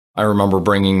I remember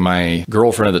bringing my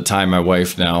girlfriend at the time, my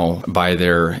wife now, by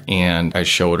there, and I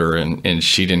showed her, and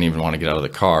she didn't even want to get out of the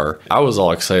car. I was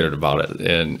all excited about it,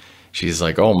 and she's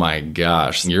like, oh my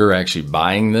gosh, you're actually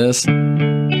buying this?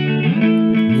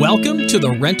 Welcome to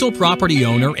the Rental Property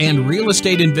Owner and Real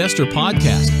Estate Investor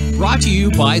Podcast, brought to you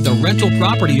by the Rental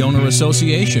Property Owner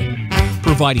Association,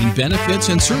 providing benefits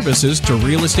and services to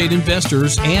real estate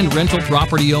investors and rental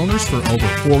property owners for over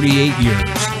 48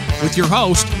 years. With your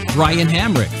host, Brian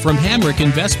Hamrick from Hamrick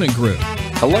Investment Group.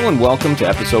 Hello and welcome to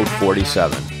episode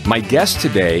 47. My guest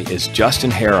today is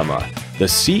Justin Herrema, the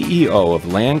CEO of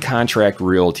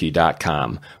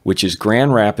LandContractRealty.com, which is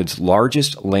Grand Rapids'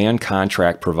 largest land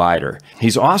contract provider.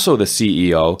 He's also the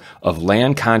CEO of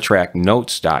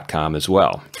LandContractNotes.com as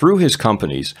well. Through his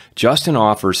companies, Justin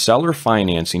offers seller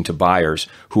financing to buyers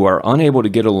who are unable to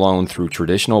get a loan through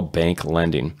traditional bank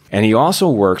lending. And he also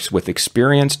works with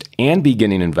experienced and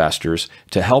beginning investors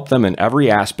to help them in every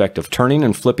aspect of turning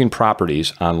and flipping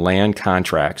properties on land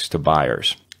contracts to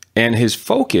buyers. And his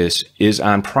focus is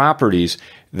on properties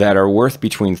that are worth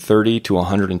between $30,000 to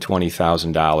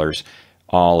 $120,000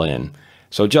 all in.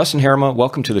 So Justin Herrema,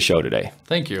 welcome to the show today.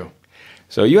 Thank you.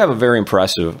 So you have a very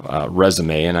impressive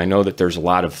resume, and I know that there's a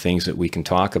lot of things that we can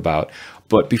talk about.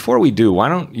 But before we do, why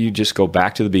don't you just go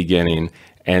back to the beginning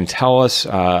and tell us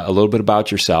a little bit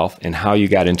about yourself and how you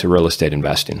got into real estate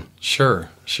investing? Sure.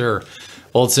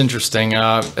 Well, it's interesting.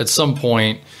 At some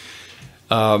point,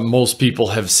 most people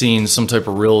have seen some type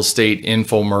of real estate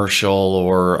infomercial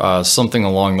or something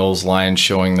along those lines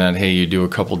showing that, hey, you do a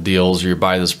couple deals, or you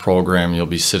buy this program, you'll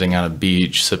be sitting on a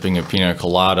beach sipping a pina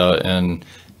colada and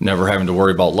never having to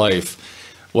worry about life.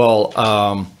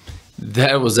 Well,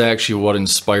 that was actually what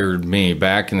inspired me.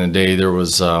 Back in the day, there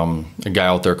was a guy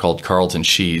out there called Carlton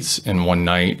Sheets, and one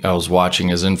night I was watching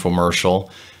his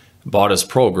infomercial, bought his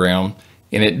program,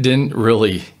 and it didn't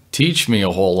really teach me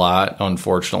a whole lot,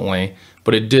 unfortunately,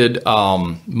 but it did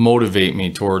motivate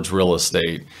me towards real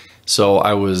estate. So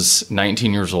I was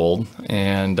 19 years old,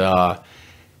 and I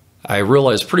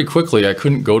realized pretty quickly I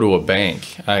couldn't go to a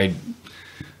bank. I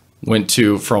went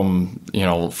from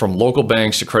local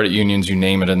banks to credit unions, you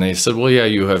name it, and they said, well, yeah,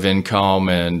 you have income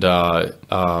and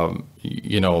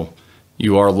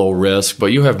you are low risk,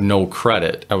 but you have no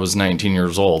credit. I was 19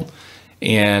 years old.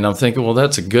 And I'm thinking, well,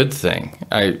 that's a good thing.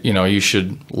 You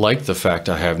should like the fact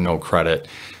I have no credit.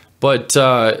 But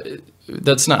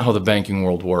that's not how the banking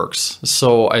world works.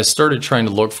 So I started trying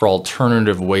to look for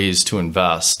alternative ways to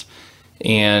invest.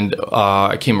 And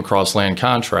I came across land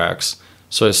contracts.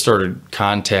 So I started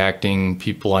contacting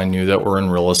people I knew that were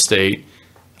in real estate,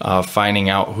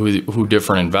 finding out who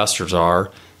different investors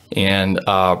are, and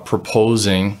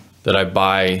proposing that I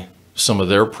buy some of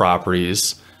their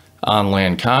properties on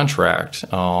land contract.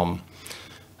 And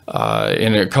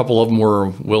a couple of them were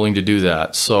willing to do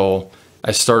that. So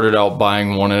I started out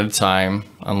buying one at a time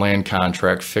on land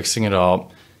contract, fixing it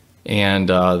up, and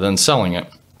then selling it.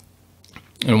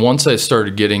 And once I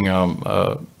started getting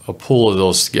a pool of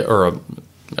those,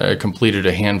 I completed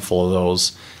a handful of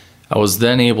those, I was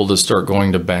then able to start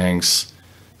going to banks,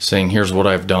 saying, here's what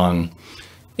I've done,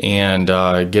 and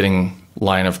getting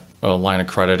line of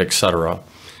credit, etc.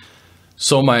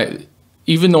 So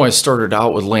even though I started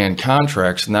out with land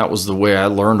contracts, and that was the way I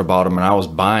learned about them, and I was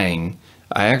buying,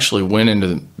 I actually went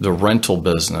into the rental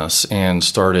business and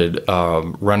started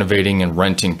renovating and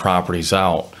renting properties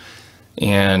out.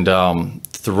 And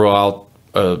throughout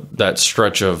that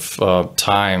stretch of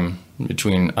time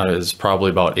between, it's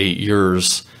probably about 8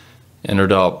 years,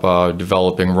 ended up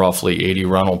developing roughly 80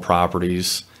 rental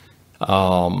properties.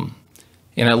 And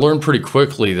I learned pretty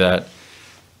quickly that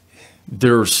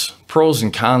there's pros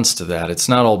and cons to that. It's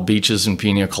not all beaches and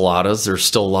pina coladas. There's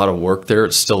still a lot of work there.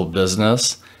 It's still a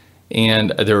business.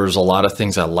 And there was a lot of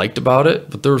things I liked about it,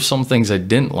 but there were some things I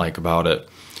didn't like about it.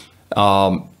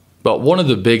 But one of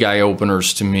the big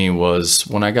eye-openers to me was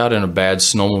when I got in a bad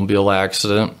snowmobile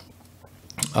accident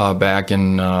back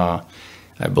in, I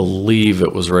believe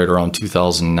it was right around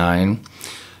 2009.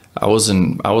 I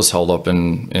was held up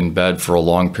in bed for a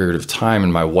long period of time,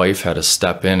 and my wife had to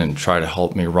step in and try to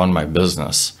help me run my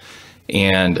business.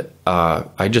 And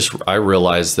I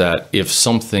realized that if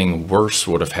something worse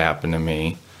would have happened to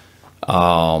me,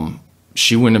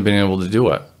 she wouldn't have been able to do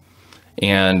it.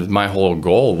 And my whole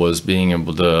goal was being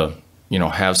able to,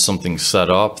 have something set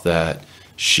up that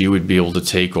she would be able to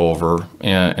take over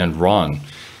and run.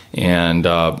 And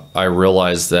I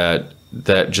realized that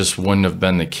just wouldn't have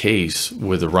been the case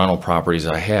with the rental properties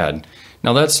I had.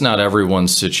 Now, that's not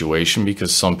everyone's situation,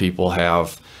 because some people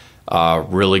have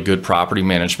really good property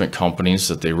management companies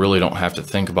that they really don't have to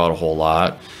think about a whole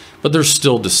lot. But there's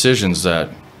still decisions that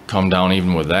come down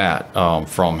even with that,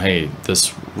 from, hey,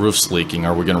 this roof's leaking.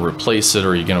 Are we going to replace it?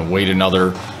 Or are you going to wait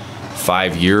another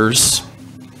 5 years?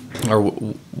 Or,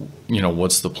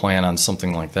 what's the plan on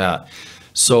something like that?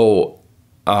 So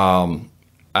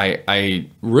I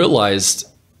realized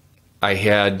I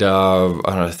had,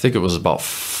 I think it was about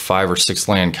 5 or 6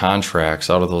 land contracts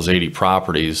out of those 80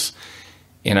 properties.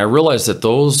 And I realized that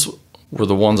those were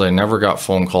the ones I never got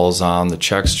phone calls on. The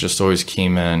checks just always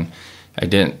came in. I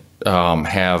didn't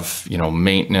have,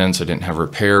 maintenance. I didn't have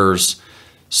repairs.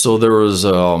 So there was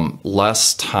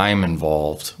less time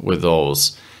involved with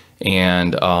those.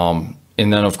 And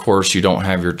then of course you don't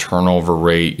have your turnover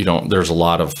rate. There's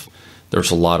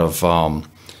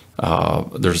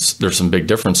some big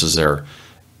differences there.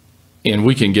 And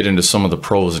we can get into some of the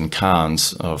pros and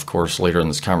cons, of course, later in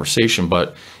this conversation.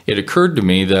 But it occurred to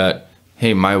me that,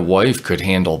 hey, my wife could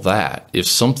handle that. If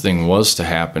something was to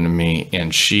happen to me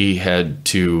and she had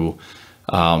to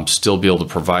still be able to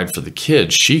provide for the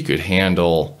kids, she could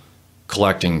handle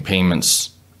collecting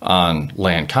payments on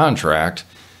land contract.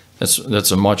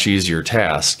 That's a much easier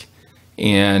task.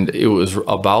 And it was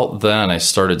about then I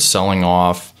started selling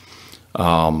off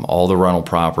all the rental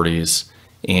properties,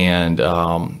 and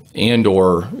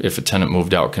or if a tenant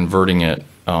moved out, converting it,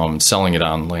 selling it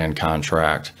on land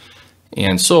contract.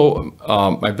 And so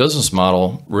my business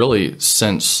model really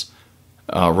since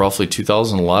roughly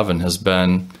 2011 has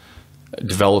been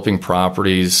developing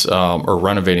properties or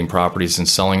renovating properties and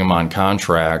selling them on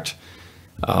contract.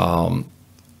 And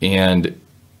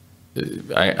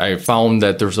I found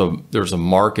that there's a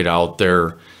market out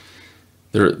there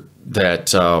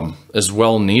that is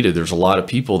well needed. There's a lot of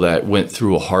people that went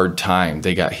through a hard time.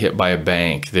 They got hit by a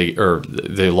bank. They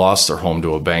lost their home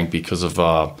to a bank because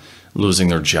of losing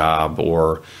their job,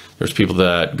 or there's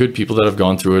good people that have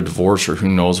gone through a divorce or who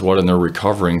knows what, and they're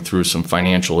recovering through some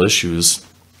financial issues.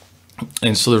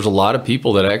 And so there's a lot of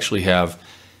people that actually have,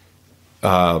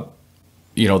 that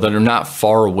are not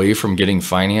far away from getting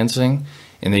financing,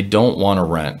 and they don't want to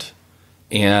rent.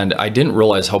 And I didn't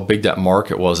realize how big that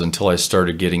market was until I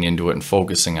started getting into it and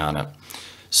focusing on it.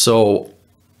 So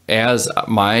as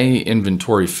my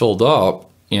inventory filled up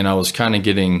and I was kind of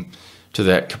getting to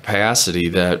that capacity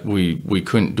that we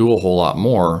couldn't do a whole lot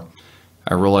more,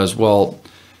 I realized, well,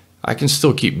 I can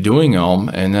still keep doing them,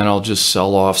 and then I'll just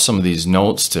sell off some of these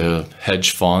notes to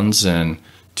hedge funds and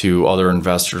to other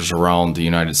investors around the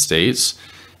United States.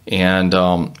 And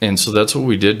so that's what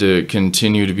we did to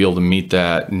continue to be able to meet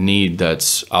that need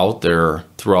that's out there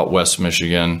throughout West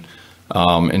Michigan,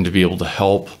 and to be able to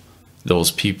help those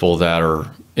people that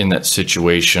are in that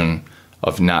situation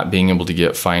of not being able to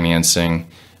get financing,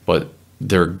 but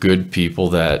they're good people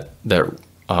that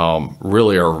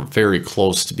really are very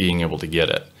close to being able to get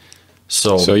it.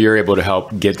 So you're able to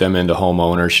help get them into home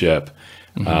ownership.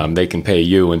 Mm-hmm. They can pay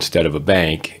you instead of a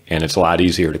bank, and it's a lot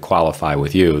easier to qualify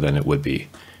with you than it would be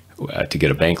to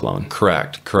get a bank loan.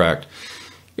 Correct.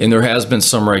 And there has been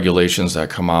some regulations that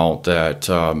come out that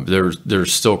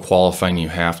there's still qualifying you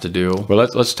have to do. Well,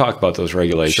 let's talk about those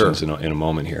regulations. Sure. in a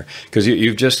moment here, because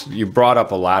you brought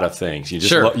up a lot of things. You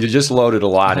just loaded a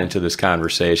lot into this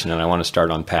conversation, and I want to start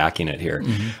unpacking it here.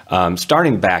 Mm-hmm.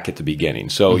 Starting back at the beginning.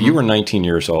 So you were 19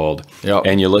 years old, yep,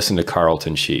 and you listened to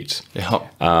Carlton Sheets.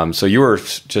 Yep. So you were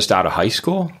just out of high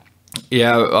school?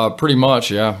 Yeah, pretty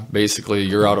much. Yeah, basically,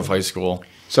 you're out of high school.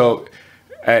 So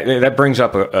that brings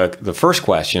up the first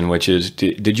question, which is,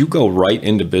 did you go right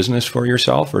into business for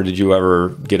yourself, or did you ever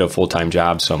get a full-time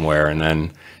job somewhere and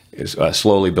then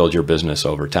slowly build your business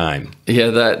over time? Yeah,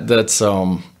 that's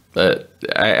I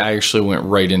actually went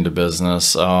right into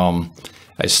business. I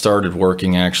started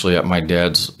working actually at my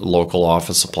dad's local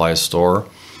office supply store,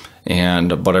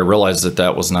 but I realized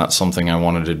that was not something I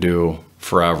wanted to do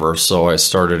forever. So I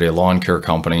started a lawn care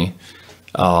company,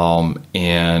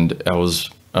 and I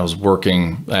was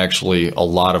working actually a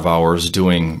lot of hours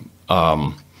doing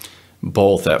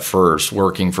both at first,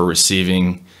 working for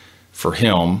receiving for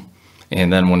him.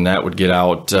 And then when that would get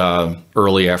out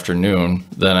early afternoon,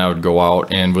 then I would go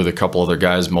out and with a couple other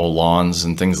guys mow lawns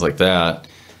and things like that.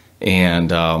 And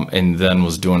then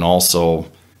was doing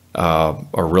also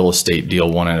a real estate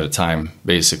deal one at a time,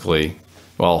 basically.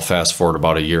 Well, fast forward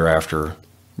about a year after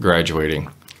graduating.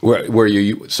 Were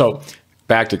you so?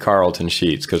 Back to Carlton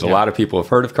Sheets, because a lot of people have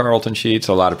heard of Carlton Sheets,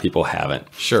 a lot of people haven't.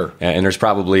 Sure. And there's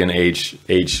probably an age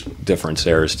difference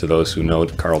there as to those who know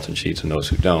Carlton Sheets and those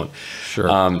who don't. Sure.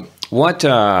 What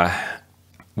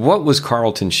was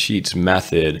Carlton Sheets'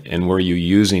 method, and were you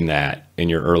using that in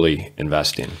your early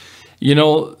investing?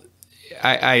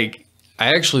 I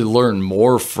actually learned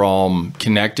more from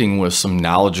connecting with some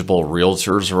knowledgeable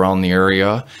realtors around the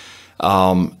area.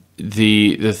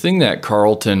 the thing that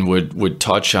Carlton would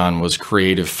touch on was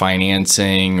creative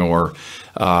financing or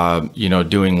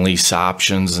doing lease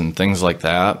options and things like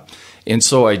that. And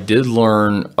so I did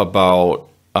learn about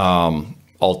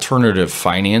alternative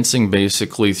financing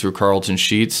basically through Carlton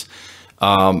Sheets.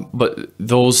 But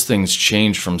those things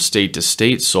change from state to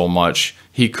state so much,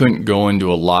 he couldn't go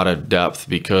into a lot of depth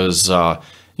because,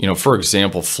 for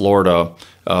example, Florida,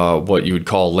 what you would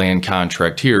call land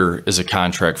contract here is a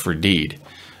contract for deed.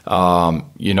 And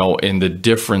the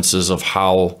differences of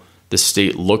how the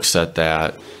state looks at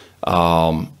that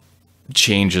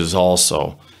changes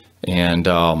also. And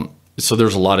so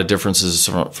there's a lot of differences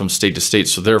from state to state.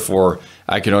 So therefore,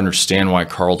 I could understand why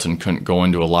Carlton couldn't go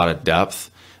into a lot of depth.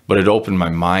 But it opened my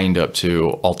mind up to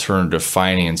alternative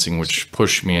financing, which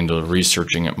pushed me into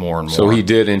researching it more and more. So he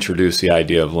did introduce the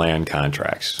idea of land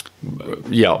contracts.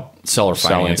 Yeah, seller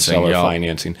financing. Seller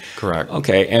financing. Correct.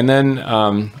 Okay, and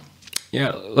then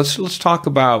let's talk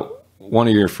about one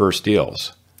of your first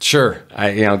deals. Sure.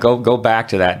 Go back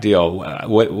to that deal.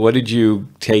 What did you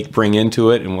bring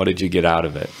into it, and what did you get out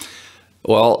of it?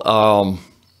 Well,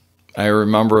 I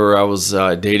remember I was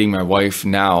dating my wife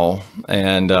now,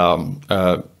 and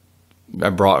I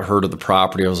brought her to the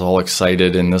property. I was all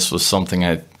excited, and this was something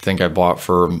I think I bought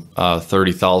for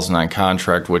 $30,000 on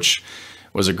contract, which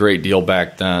was a great deal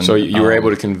back then. So you were able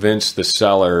to convince the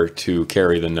seller to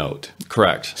carry the note.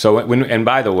 Correct. So and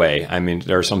by the way, I mean,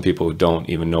 there are some people who don't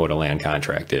even know what a land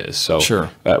contract is. So sure.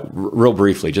 Real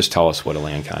briefly, just tell us what a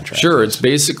land contract is. Sure. It's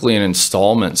basically an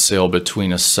installment sale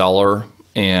between a seller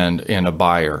and a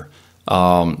buyer.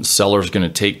 Seller's going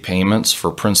to take payments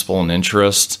for principal and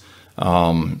interest,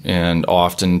 and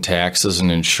often taxes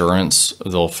and insurance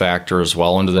they'll factor as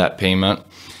well into that payment.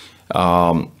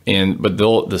 But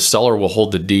the seller will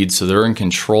hold the deed, so they're in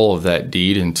control of that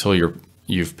deed until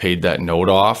you've paid that note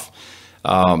off.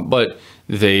 But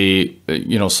they,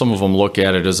 some of them look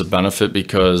at it as a benefit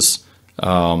because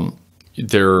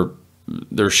they're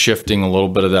shifting a little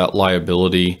bit of that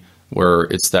liability where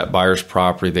it's that buyer's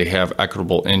property. They have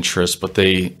equitable interest, but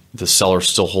the seller's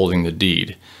still holding the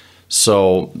deed.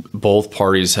 So both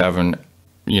parties have an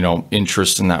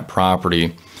interest in that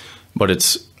property, but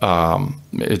it's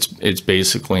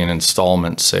basically an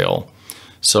installment sale.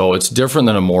 So it's different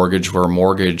than a mortgage, where a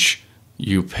mortgage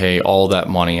you pay all that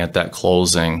money at that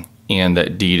closing and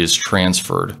that deed is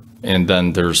transferred. And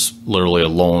then there's literally a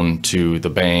loan to the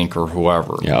bank or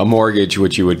whoever. Yeah, a mortgage,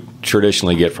 which you would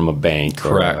traditionally get from a bank.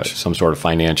 Correct. Or some sort of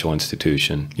financial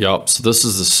institution. Yep. So this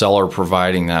is the seller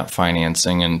providing that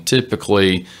financing. And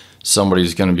typically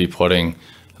somebody's going to be putting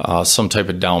some type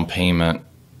of down payment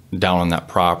down on that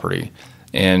property.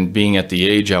 And being at the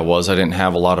age I didn't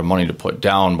have a lot of money to put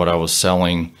down, but I was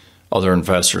selling other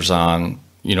investors on,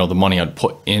 the money I'd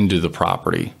put into the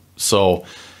property. So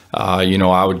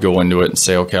I would go into it and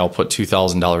say, okay, I'll put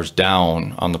 $2,000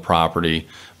 down on the property,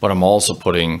 but I'm also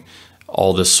putting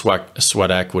all this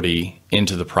sweat equity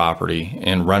into the property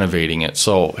and renovating it.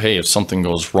 So, hey, if something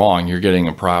goes wrong, you're getting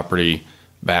a property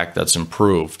back that's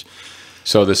improved.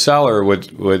 So the seller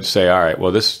would say, all right,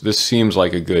 well, this seems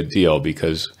like a good deal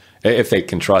because if they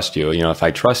can trust you, if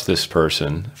I trust this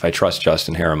person, if I trust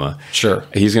Justin Herrema, sure,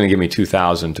 he's going to give me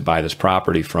 $2,000 to buy this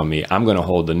property from me. I'm going to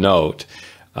hold the note.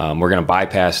 We're going to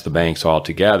bypass the banks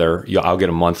altogether. I'll get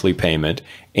a monthly payment,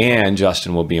 and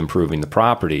Justin will be improving the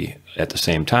property at the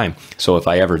same time. So if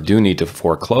I ever do need to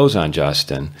foreclose on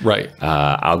Justin, right,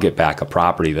 I'll get back a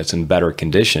property that's in better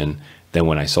condition than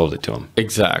when I sold it to him.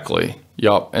 Exactly.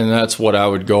 Yep. And that's what I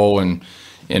would go and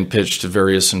pitch to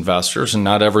various investors, and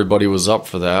not everybody was up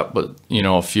for that, but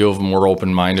a few of them were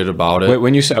open-minded about it.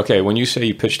 When you say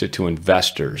you pitched it to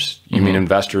investors, you mean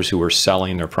investors who were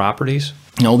selling their properties?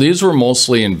 No, these were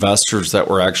mostly investors that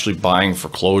were actually buying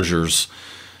foreclosures,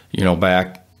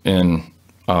 back in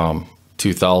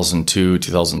 2002,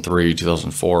 2003,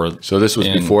 2004. So this was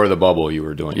before the bubble you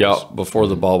were doing this? Yeah, before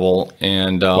the bubble.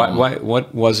 And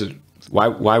what was it?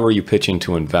 Why were you pitching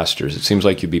to investors? It seems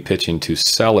like you'd be pitching to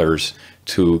sellers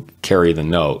to carry the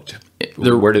note.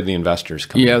 Where did the investors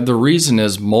come in? Yeah, the reason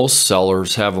is most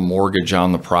sellers have a mortgage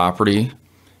on the property,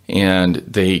 and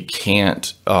they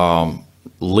can't,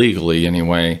 legally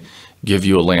anyway, give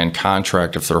you a land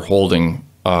contract if they're holding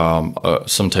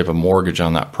some type of mortgage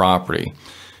on that property.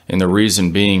 And the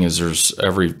reason being is there's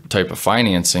every type of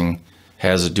financing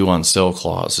has a due on sale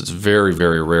clause. It's very,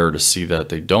 very rare to see that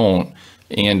they don't,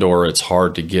 and or it's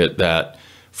hard to get that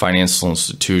financial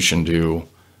institution to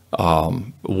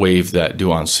waive that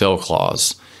due on sale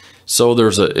clause. So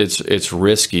it's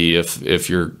risky if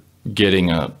you're getting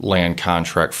a land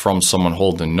contract from someone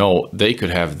holding a note. They could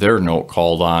have their note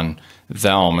called on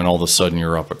them, and all of a sudden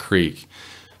you're up a creek.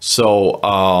 So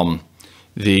I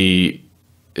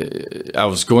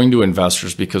was going to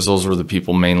investors because those were the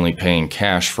people mainly paying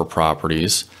cash for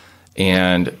properties.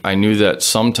 And I knew that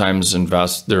sometimes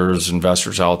there's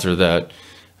investors out there that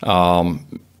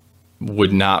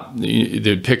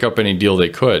they'd pick up any deal they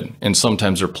could. And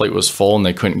sometimes their plate was full and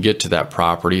they couldn't get to that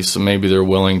property. So maybe they're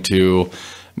willing to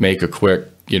make a quick,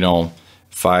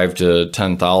 $5,000 to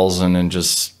 $10,000 and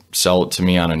just sell it to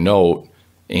me on a note.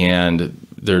 And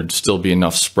there'd still be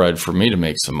enough spread for me to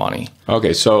make some money.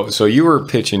 Okay, so you were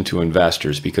pitching to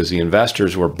investors because the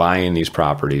investors were buying these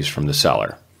properties from the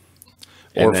seller.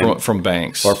 Or from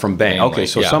banks. Or from banks. Okay,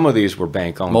 so some of these were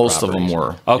bank-owned Most properties. of them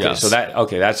were.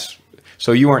 Okay, yes.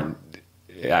 So you weren't,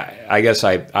 I guess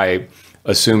I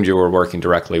assumed you were working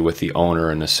directly with the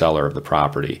owner and the seller of the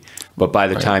property. But by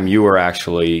the time you were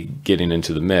actually getting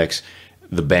into the mix,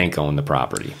 the bank owned the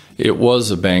property. It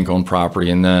was a bank-owned property,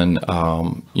 and then,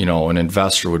 an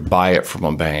investor would buy it from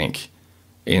a bank,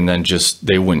 and then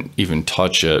they wouldn't even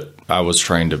touch it. I was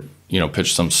trying to,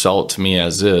 pitch them, sell it to me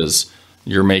as is.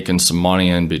 You're making some money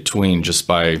in between just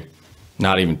by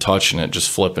not even touching it, just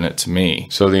flipping it to me.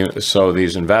 So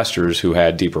these investors who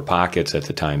had deeper pockets at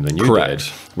the time than you did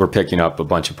were picking up a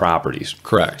bunch of properties.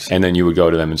 Correct. And then you would go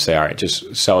to them and say, all right,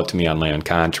 just sell it to me on land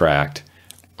contract.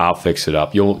 I'll fix it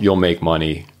up. You'll make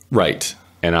money. Right.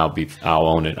 And I'll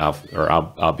own it.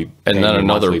 I'll be paying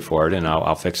monthly for it, and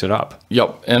I'll fix it up.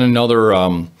 Yep. And another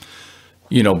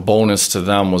bonus to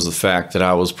them was the fact that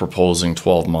I was proposing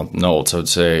 12-month notes. I would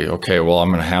say, okay, well, I'm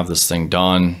going to have this thing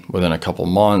done within a couple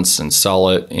months and sell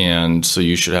it, and so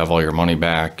you should have all your money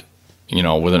back,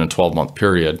 within a 12-month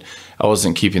period. I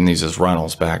wasn't keeping these as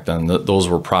rentals back then. Those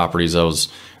were properties I was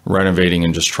renovating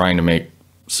and just trying to make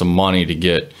some money to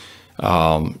get,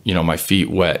 my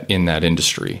feet wet in that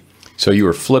industry. So you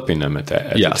were flipping them at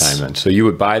the Yes. time then. So you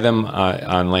would buy them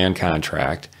on land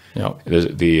contract. Yep.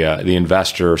 The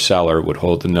investor or seller would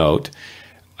hold the note.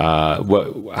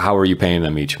 How are you paying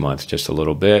them each month? Just a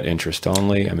little bit, interest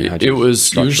only? I mean, it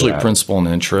was usually principal and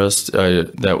interest.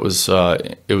 It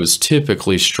was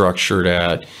typically structured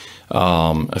at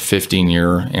a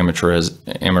 15-year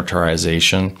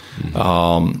amortization,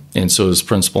 and so it was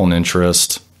principal and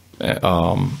interest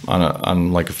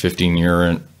on like a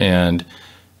 15-year, and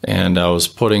I was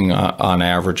putting on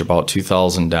average about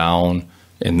 $2,000 down,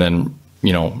 and then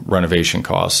renovation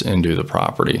costs into the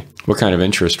property. What kind of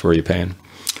interest were you paying?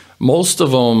 Most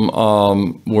of them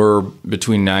were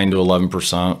between 9 to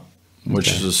 11%,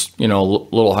 which is a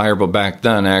little higher, but back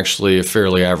then actually a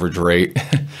fairly average rate.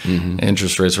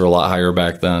 Interest rates were a lot higher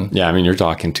back then. Yeah, I mean you're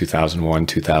talking 2001,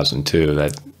 2002.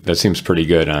 That seems pretty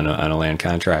good on a land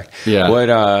contract. Yeah.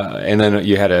 And then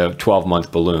you had a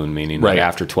 12-month balloon, meaning that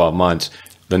after 12 months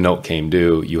the note came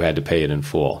due, you had to pay it in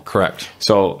full. Correct.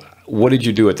 So what did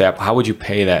you do at that? How would you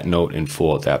pay that note in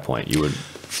full at that point? You would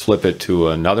flip it to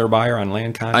another buyer on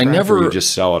land contract, or you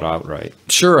just sell it outright?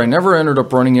 Sure. I never ended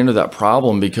up running into that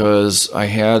problem because I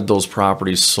had those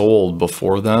properties sold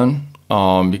before then.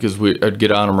 Because I'd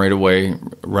get on them right away,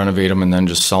 renovate them, and then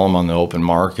just sell them on the open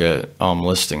market,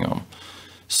 listing them.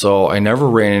 So I never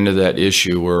ran into that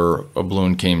issue where a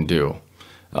balloon came due.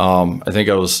 I think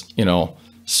I was,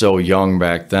 so young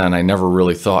back then, I never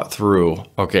really thought through,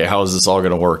 okay, how is this all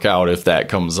going to work out if that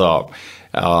comes up?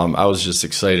 I was just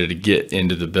excited to get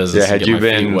into the business. Yeah, had you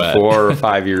been 4 or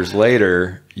 5 years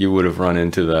later, you would have run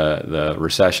into the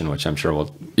recession, which I'm sure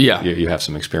you have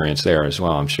some experience there as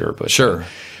well, I'm sure. But sure.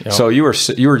 Yep. So you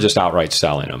were just outright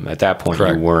selling them. At that point,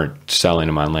 Correct. You weren't selling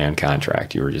them on land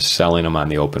contract. You were just selling them on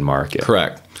the open market.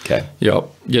 Correct. Okay. Yep.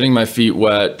 Getting my feet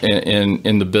wet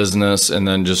in the business, and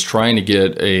then just trying to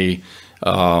get a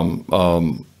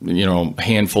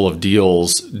handful of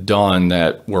deals done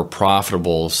that were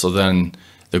profitable. So then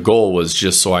the goal was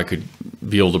just so I could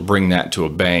be able to bring that to a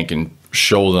bank and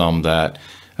show them that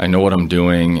I know what I'm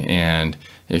doing, and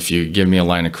if you give me a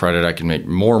line of credit, I can make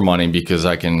more money because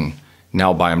I can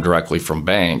now buy them directly from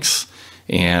banks,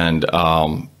 and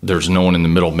there's no one in the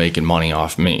middle making money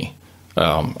off me.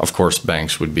 Of course,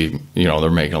 banks would be,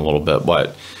 they're making a little bit,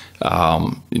 but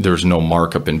there's no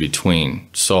markup in between.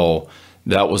 So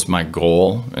that was my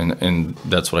goal, and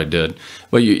that's what I did.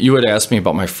 But you had asked me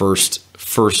about my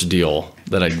first deal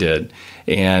that I did,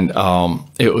 and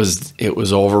it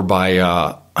was over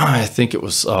by I think it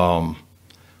was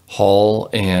Hall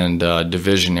and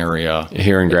Division area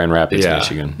here in Grand Rapids,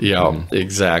 Michigan. Yeah,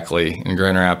 exactly, in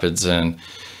Grand Rapids. And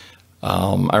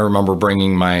I remember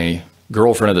bringing my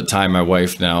girlfriend at the time, my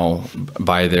wife now,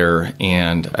 by there,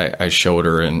 and I showed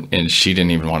her, and she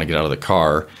didn't even want to get out of the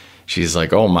car. She's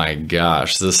like, "Oh my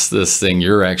gosh, this thing,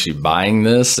 you're actually buying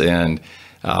this?" And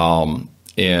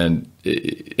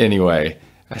anyway,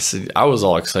 I said, I was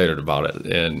all excited about it,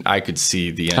 and I could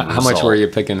see the end How much were you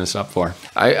picking this up for?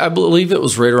 I believe it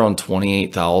was right around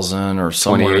 28,000 or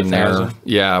somewhere in there.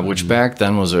 Yeah, which back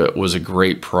then was a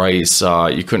great price.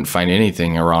 You couldn't find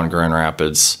anything around Grand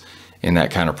Rapids in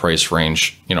that kind of price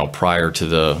range, prior to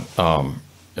the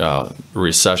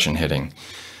recession hitting.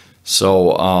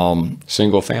 So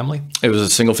single family? It was a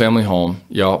single family home.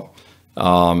 Yep.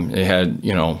 It had,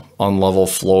 unlevel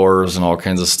floors and all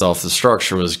kinds of stuff. The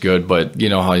structure was good, but you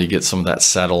know how you get some of that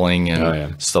settling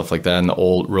and stuff like that in the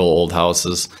real old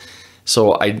houses.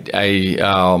 So I did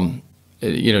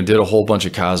a whole bunch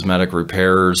of cosmetic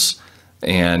repairs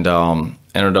and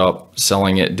ended up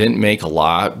selling it. Didn't make a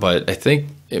lot, but I think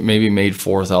it maybe made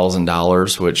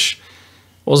 $4,000, which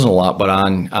wasn't a lot, but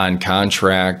on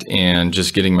contract and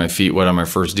just getting my feet wet on my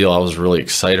first deal, I was really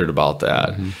excited about that.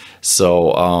 Mm-hmm.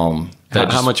 So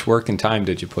how much work and time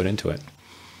did you put into it?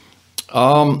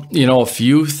 A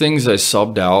few things I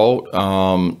subbed out.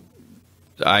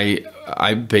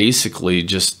 I basically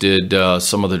just did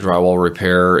some of the drywall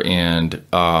repair and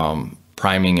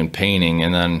priming and painting,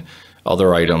 and then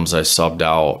other items I subbed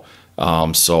out.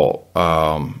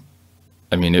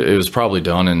 It was probably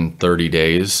done in 30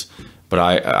 days, but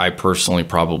I personally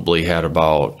probably had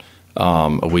about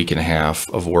a week and a half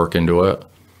of work into it.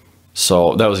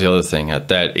 So that was the other thing. At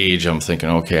that age, I'm thinking,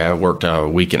 okay, I worked a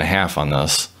week and a half on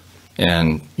this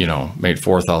and, made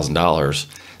 $4,000.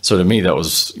 So to me, that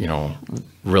was,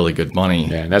 really good money.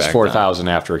 Yeah, and that's $4,000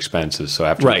 after expenses. So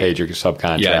after you paid your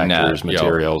subcontractors,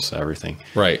 materials, everything.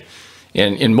 Right.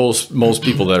 And most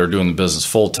people that are doing the business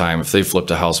full time, if they flipped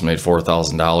a house and made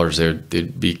 $4,000,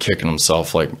 they'd be kicking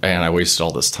themselves like, man, I wasted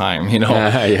all this time,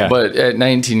 Yeah. But at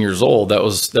 19 years old, that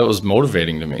was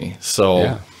motivating to me.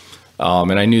 So,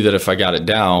 and I knew that if I got it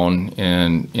down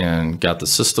and got the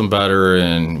system better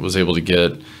and was able to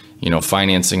get,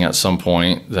 financing at some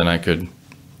point, then I could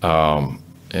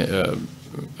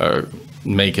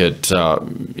make it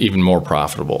even more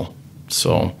profitable.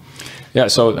 So. Yeah.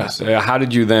 So how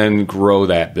did you then grow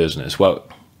that business?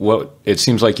 What it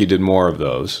seems like you did more of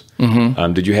those.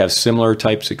 Mm-hmm. Did you have similar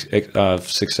types of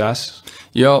success?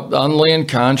 Yeah. On land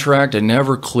contract, I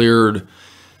never cleared,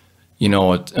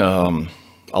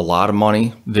 a lot of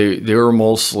money. They were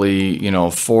mostly,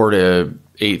 $4,000 to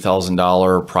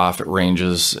 $8,000 profit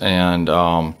ranges. And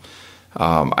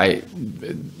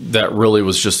that really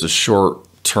was just a short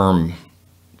term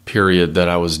period that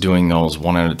I was doing those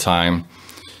one at a time.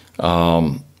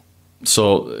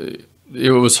 So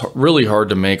it was really hard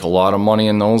to make a lot of money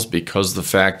in those because the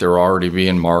fact they're already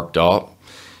being marked up.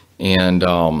 And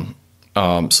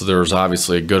so there was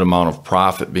obviously a good amount of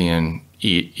profit being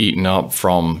eaten up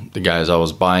from the guys I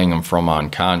was buying them from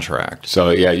on contract.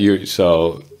 So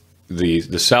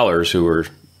the sellers or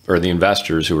the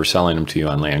investors who were selling them to you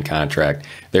on land contract,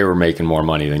 they were making more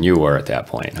money than you were at that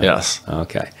point. Huh? Yes.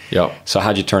 Okay. Yep. So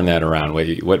how'd you turn that around?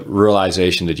 What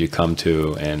realization did you come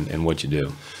to, and what'd you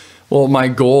do? Well, my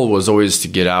goal was always to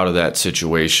get out of that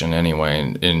situation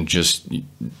anyway, and just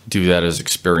do that as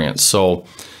experience. So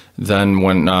then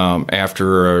when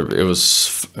after it was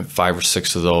 5 or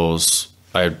 6 of those,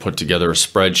 I had put together a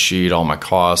spreadsheet, all my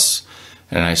costs,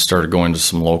 and I started going to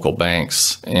some local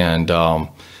banks, and I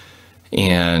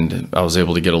was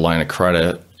able to get a line of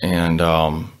credit, and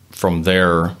from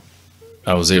there,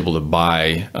 I was able to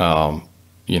buy,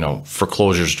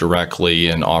 foreclosures directly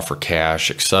and offer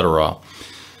cash, etc.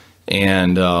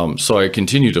 And so I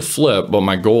continued to flip, but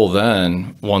my goal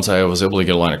then, once I was able to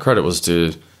get a line of credit, was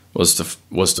to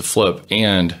flip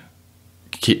and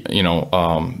keep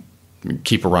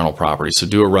a rental property. So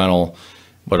do a rental,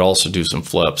 but also do some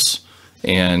flips.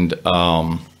 And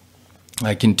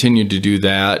I continued to do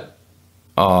that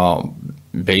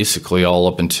basically all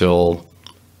up until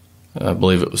I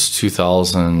believe it was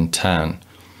 2010.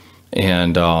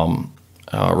 And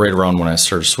right around when I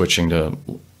started switching to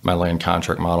my land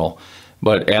contract model.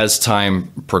 But as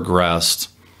time progressed,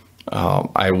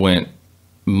 I went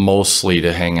mostly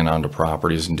to hanging on to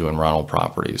properties and doing rental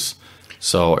properties.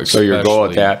 So your goal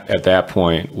at that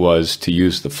point was to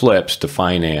use the flips to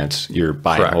finance your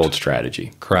buy and hold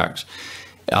strategy. Correct.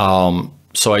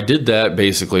 So I did that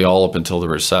basically all up until the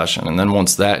recession, and then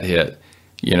once that hit,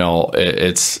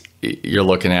 you're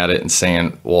looking at it and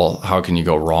saying, well, how can you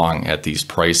go wrong at these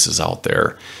prices out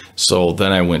there? So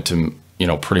then I went to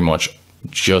pretty much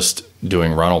just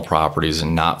doing rental properties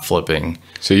and not flipping.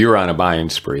 So you were on a buying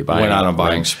spree. Went on a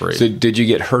buying spree. So did you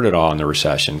get hurt at all in the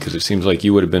recession? Because it seems like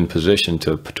you would have been positioned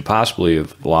to possibly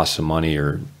have lost some money,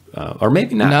 or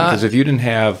maybe not. Because if you didn't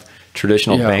have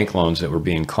traditional bank loans that were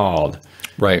being called,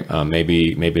 right?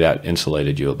 Maybe that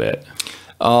insulated you a bit.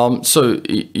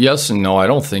 Yes and no. I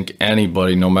don't think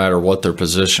anybody, no matter what their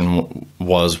position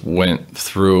was, went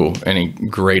through any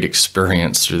great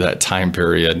experience through that time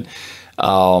period.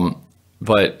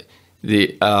 But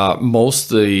the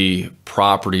most of the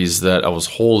properties that I was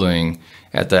holding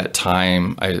at that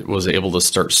time, I was able to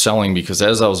start selling, because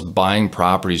as I was buying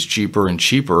properties cheaper and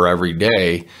cheaper every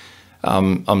day,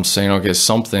 I'm saying, okay,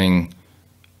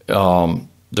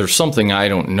 there's something I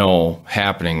don't know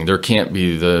happening. There can't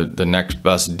be the next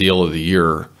best deal of the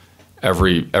year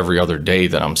every other day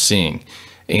that I'm seeing.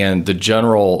 And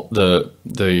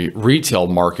the retail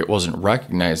market wasn't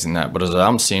recognizing that, but as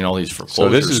I'm seeing all these foreclosures. So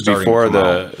this is before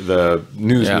the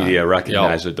news media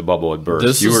recognized that the bubble had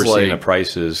burst. You were seeing the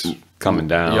prices coming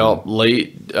down.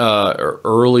 Late,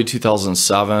 early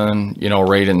 2007,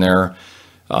 right in there.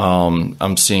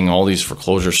 I'm seeing all these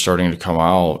foreclosures starting to come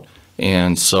out.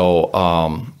 And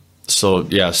started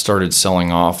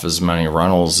selling off as many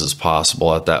rentals as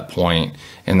possible at that point,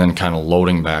 and then kind of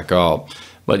loading back up.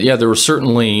 But yeah, there was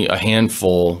certainly a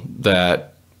handful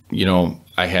that,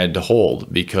 I had to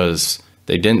hold because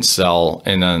they didn't sell,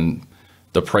 and then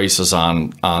the prices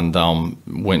on them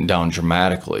went down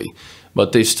dramatically.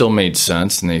 But they still made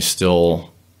sense, and they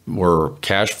still were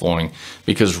cash flowing,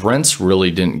 because rents really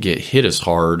didn't get hit as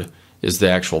hard as the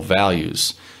actual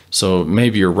values. So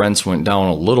maybe your rents went down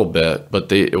a little bit, but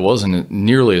it wasn't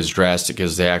nearly as drastic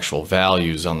as the actual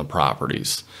values on the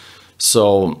properties.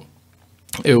 So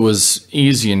it was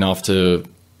easy enough to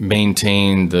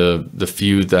maintain the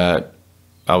few that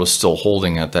I was still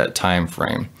holding at that time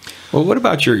frame. Well, what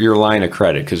about your line of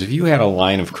credit? Because if you had a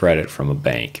line of credit from a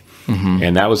bank,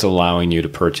 and that was allowing you to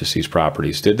purchase these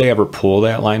properties, did they ever pull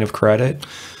that line of credit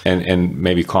and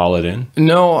maybe call it in?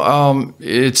 No,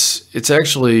 it's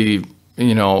actually...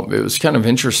 it was kind of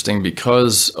interesting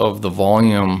because of the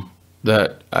volume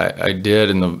that I did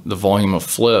and the volume of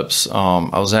flips.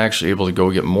 I was actually able to go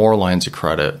get more lines of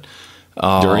credit.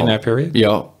 During that period?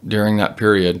 Yeah, during that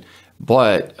period.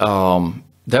 But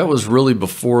that was really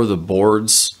before the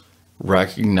boards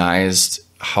recognized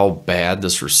how bad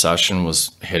this recession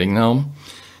was hitting them.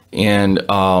 And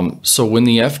so when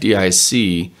the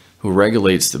FDIC, who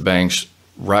regulates the banks,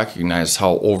 recognized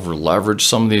how over-leveraged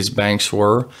some of these banks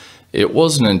were, it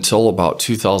wasn't until about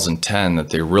 2010 that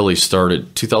they really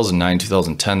started, 2009,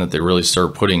 2010, that they really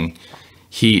started putting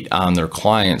heat on their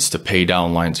clients to pay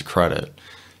down lines of credit.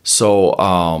 So,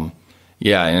 and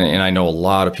I know a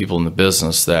lot of people in the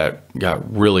business that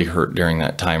got really hurt during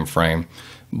that time frame.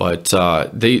 But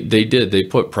they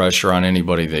put pressure on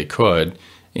anybody they could.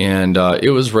 And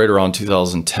it was right around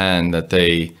 2010 that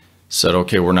they said,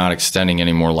 okay, we're not extending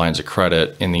any more lines of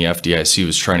credit. And the FDIC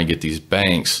was trying to get these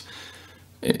banks,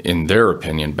 in their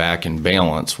opinion, back in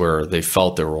balance, where they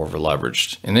felt they were over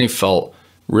leveraged. And they felt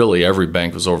really every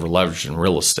bank was over leveraged in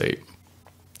real estate.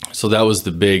 So that was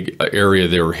the big area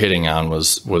they were hitting on,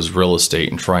 was real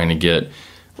estate, and trying to get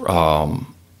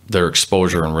their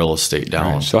exposure in real estate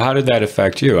down. Right. So how did that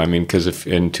affect you? I mean, because if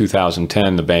in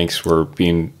 2010 the banks were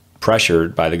being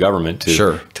pressured by the government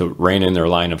to rein in their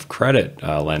line of credit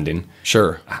lending.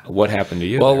 Sure. What happened to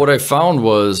you? Well, what I found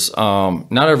was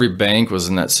not every bank was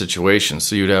in that situation.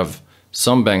 So you'd have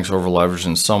some banks over leveraged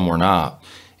and some were not.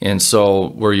 And so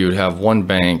where you would have one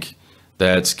bank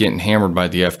that's getting hammered by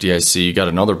the FDIC, you got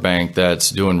another bank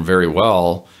that's doing very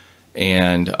well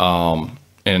and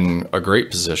in a great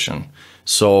position.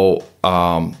 So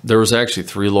there was actually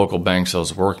 3 local banks I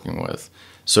was working with.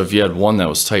 So if you had one that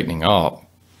was tightening up,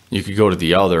 you could go to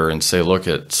the other and say, look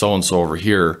at so-and-so over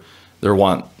here. They're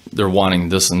wanting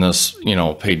this and this,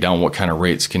 paid down. What kind of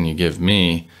rates can you give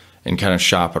me? And kind of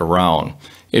shop it around.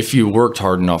 If you worked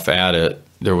hard enough at it,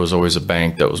 there was always a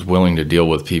bank that was willing to deal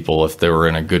with people if they were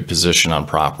in a good position on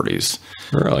properties.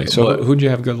 Really? So who'd you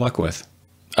have good luck with?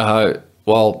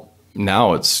 Well,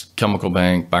 now it's Chemical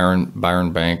Bank, Byron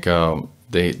Bank.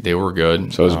 They were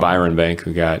good. So it was Byron Bank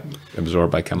who got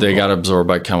absorbed by Chemical? They got absorbed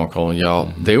by Chemical, yeah.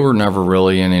 Mm-hmm. They were never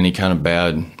really in any kind of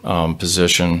bad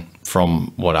position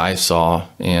from what I saw.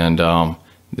 And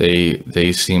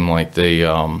they seem like they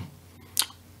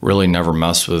really never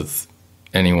messed with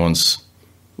anyone's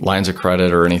lines of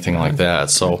credit or anything like that.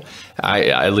 So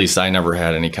at least I never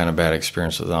had any kind of bad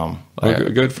experience with them. Well,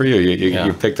 good for you.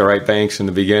 You picked the right banks in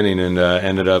the beginning and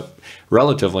ended up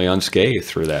relatively unscathed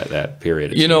through that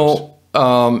period.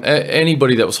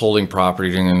 Anybody that was holding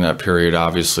property during that period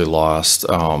obviously lost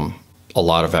a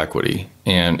lot of equity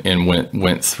and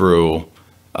went through,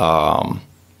 having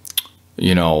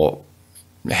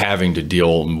to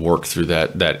deal and work through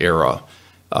that era.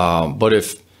 But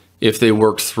if they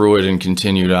worked through it and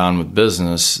continued on with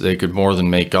business, they could more than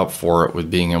make up for it with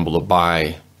being able to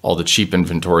buy all the cheap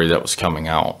inventory that was coming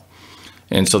out.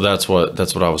 And so that's what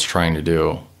I was trying to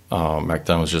do back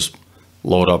then, was just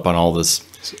load up on all this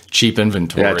cheap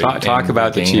inventory. Yeah, talk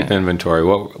about the cheap inventory.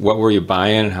 What were you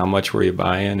buying? How much were you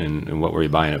buying, and what were you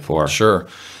buying it for? Sure.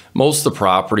 Most of the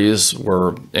properties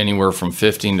were anywhere from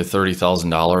 $15,000 to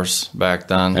 $30,000 back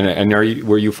then. And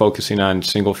were you focusing on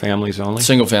single families only?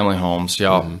 Single family homes,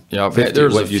 yeah. Mm-hmm. Yeah.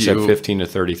 You said 15 to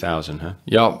 30,000, huh?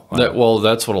 Yeah. Wow.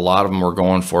 That's what a lot of them were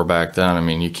going for back then. I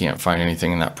mean, you can't find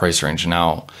anything in that price range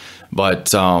now. But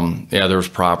there was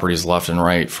properties left and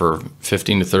right for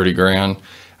 15 to 30 grand.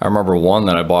 I remember one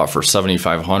that I bought for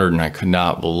 7,500, and I could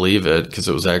not believe it because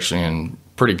it was actually in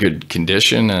pretty good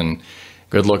condition and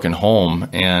good looking home.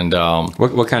 And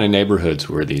what kind of neighborhoods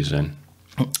were these in?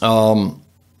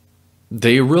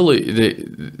 They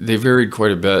varied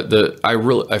quite a bit.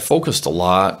 I focused a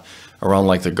lot around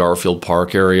like the Garfield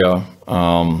Park area.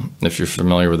 If you're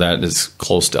familiar with that, it's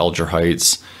close to Alger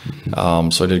Heights.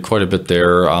 So I did quite a bit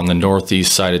there on the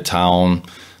northeast side of town.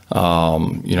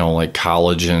 Like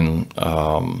College and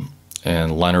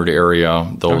Leonard area,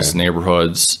 those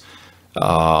neighborhoods.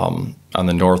 On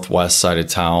the northwest side of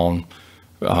town,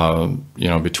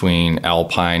 between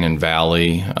Alpine and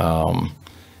Valley,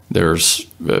 there's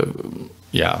the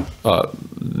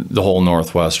whole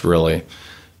northwest really,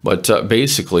 but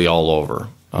basically all over.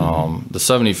 The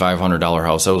 $7,500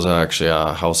 house, that was actually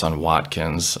a house on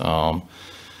Watkins, so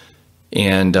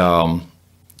it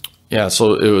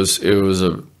was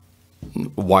a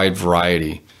wide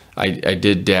variety. I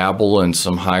did dabble in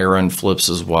some higher end flips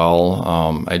as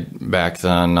well. Back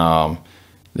then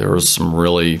there was some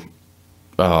really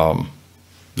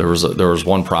there was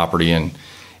one property in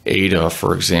Ada,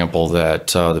 for example, that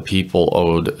the people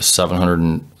owed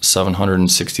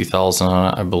 $760,000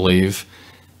 on it, I believe,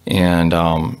 and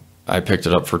I picked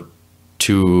it up for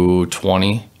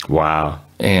 $220,000. Wow!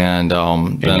 And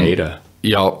in Ada.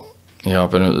 Yep,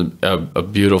 and it was a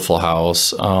beautiful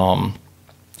house.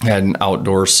 Had an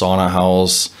outdoor sauna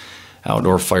house,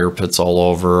 outdoor fire pits all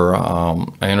over. I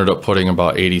ended up putting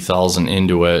about $80,000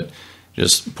 into it,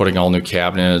 just putting all new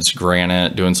cabinets,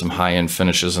 granite, doing some high-end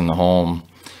finishes in the home,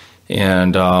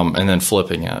 and then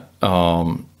flipping it.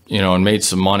 And made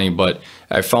some money. But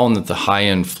I found that the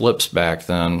high-end flips back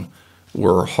then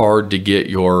were hard to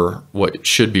get what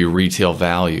should be retail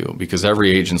value, because every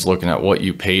agent's looking at what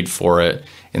you paid for it,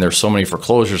 and there's so many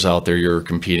foreclosures out there you're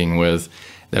competing with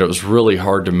that it was really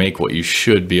hard to make what you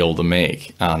should be able to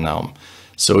make on them.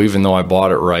 So even though I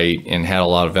bought it right and had a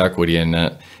lot of equity in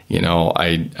it,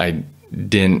 I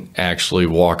didn't actually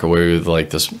walk away with like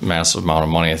this massive amount of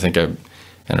money. I think I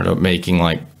ended up making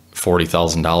like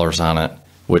 $40,000 on it,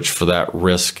 which for that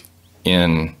risk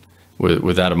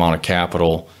with that amount of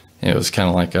capital, it was kind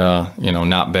of like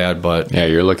not bad. But yeah,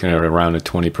 you're looking at around a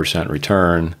 20%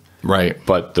 return, right?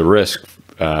 But the risk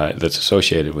that's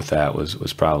associated with that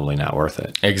was probably not worth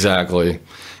it. Exactly.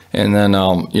 And then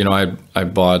I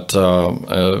bought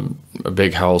a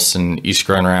big house in East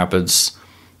Grand Rapids.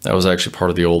 That was actually part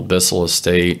of the old Bissell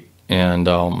estate, and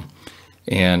I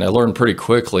learned pretty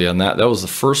quickly on that. That was the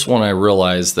first one I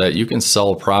realized that you can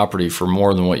sell a property for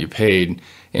more than what you paid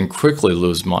and quickly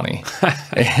lose money.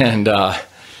 And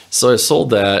so I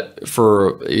sold that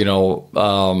for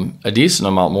a decent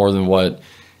amount more than what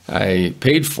I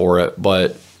paid for it,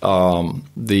 but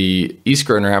the East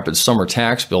Grand Rapids summer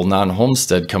tax bill,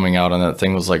 non-homestead, coming out on that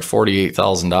thing was like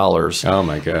 $48,000. Oh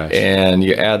my gosh! And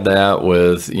you add that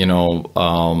with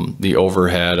the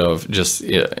overhead of just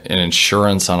an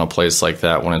insurance on a place like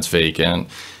that when it's vacant,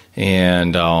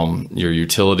 and your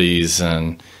utilities,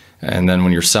 and then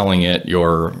when you're selling it,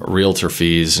 your realtor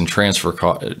fees and transfer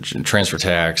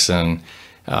tax and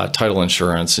title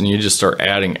insurance, and you just start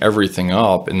adding everything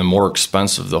up, and the more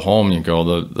expensive the home you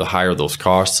go, the higher those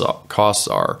costs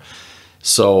are.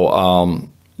 So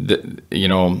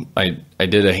I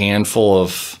did a handful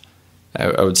of,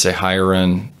 I would say, higher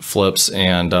end flips,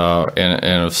 and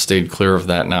have stayed clear of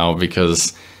that now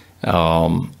because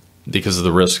of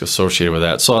the risk associated with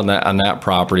that. So on that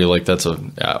property, like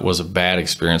was a bad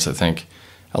experience. I think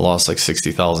I lost like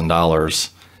 $60,000.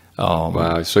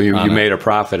 Wow! So you made a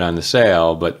profit on the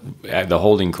sale, but the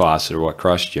holding costs are what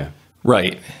crushed you.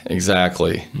 Right.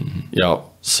 Exactly. Mm-hmm. Yep.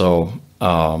 So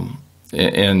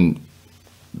and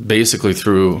basically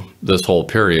through this whole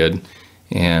period,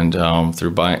 and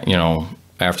through buying,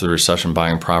 after the recession,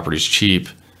 buying properties cheap,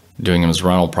 doing them as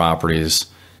rental properties,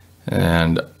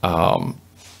 and that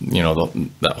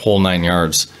whole 9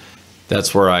 yards.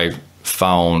 That's where I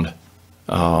found.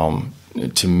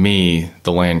 To me,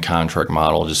 the land contract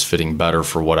model just fitting better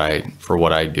for what I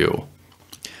do. All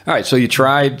right, so you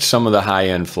tried some of the high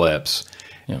end flips,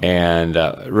 and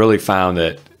really found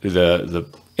that the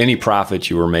any profit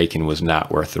you were making was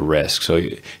not worth the risk. So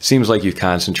it seems like you've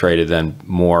concentrated then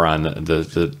more on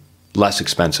the less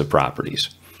expensive properties.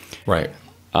 Right.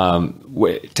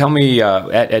 Tell me,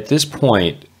 at this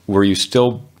point, were you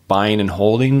still buying and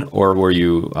holding, or were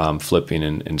you flipping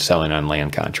and selling on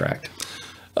land contract?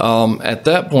 At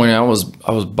that point, I was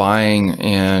buying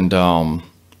and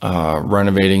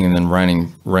renovating and then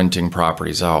renting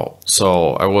properties out.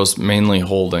 So I was mainly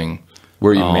holding.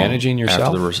 Were you managing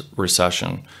yourself? After the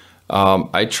recession?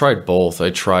 I tried both. I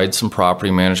tried some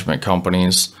property management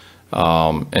companies,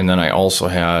 and then I also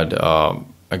had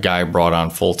a guy brought on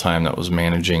full-time that was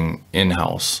managing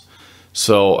in-house.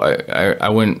 So I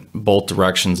went both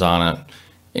directions on it.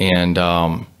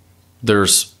 And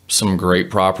there's some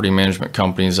great property management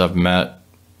companies I've met,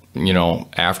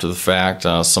 after the fact.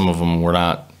 Some of them were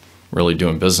not really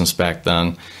doing business back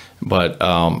then. But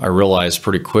I realized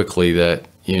pretty quickly that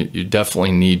you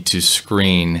definitely need to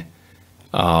screen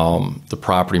the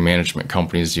property management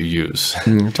companies you use.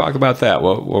 Talk about that.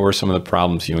 What were some of the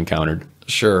problems you encountered?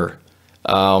 Sure.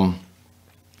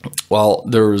 Well,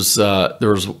 there was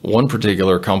one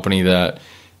particular company that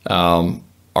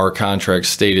our contract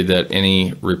stated that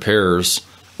any repairs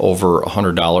over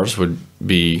 $100 would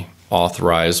be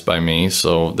authorized by me.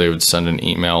 So they would send an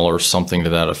email or something to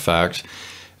that effect.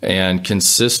 And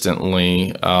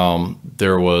consistently,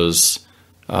 there was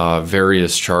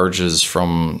various charges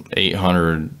from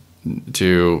 $800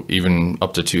 to even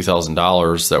up to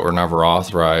 $2,000 that were never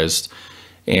authorized,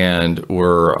 and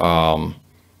were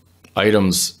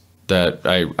items that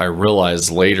I realized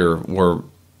later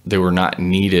they were not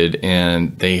needed,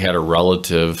 and they had a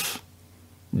relative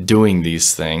doing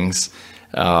these things.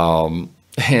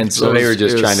 And so they were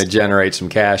just trying to generate some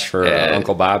cash for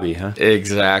Uncle Bobby, huh?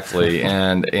 Exactly.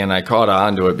 and I caught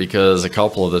on to it because a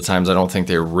couple of the times I don't think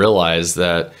they realized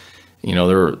that,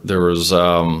 there was,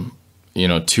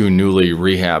 two newly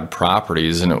rehabbed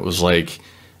properties, and it was like,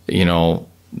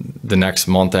 the next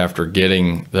month after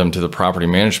getting them to the property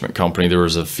management company, there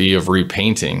was a fee of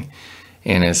repainting.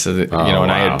 And I said,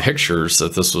 and I had pictures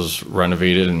that this was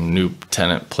renovated and a new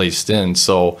tenant placed in.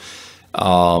 So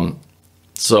I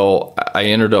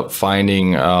ended up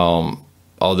finding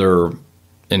other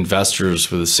investors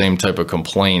with the same type of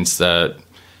complaints that,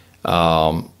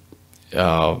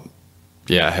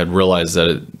 had realized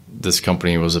that this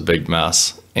company was a big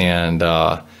mess. And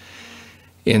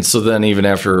so then even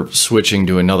after switching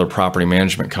to another property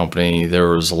management company, there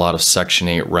was a lot of Section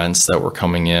 8 rents that were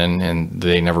coming in, and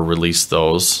they never released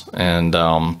those. And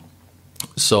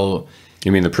so...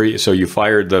 You mean so you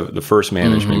fired the first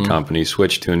management company,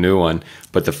 switched to a new one,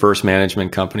 but the first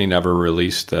management company never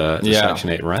released the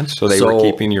Section 8 rents? So they were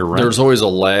keeping your rent? There's always a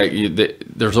lag.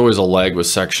 There's always a lag with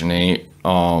Section 8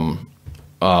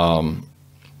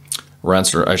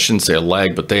 rents, or I shouldn't say a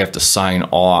lag, but they have to sign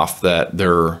off that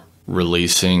they're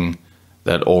releasing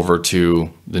that over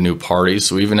to the new party.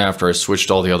 So even after I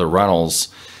switched all the other rentals,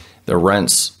 the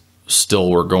rents still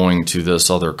were going to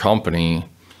this other company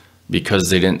because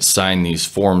they didn't sign these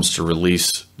forms to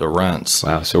release the rents.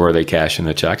 Wow. So were they cashing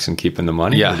the checks and keeping the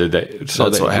money? Yeah. Or did they, so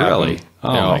that's what happened. Really?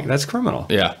 Oh, that's criminal.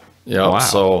 Yeah. Yeah. Wow.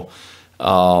 So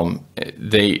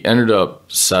they ended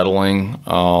up settling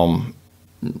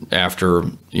after,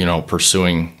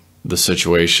 pursuing the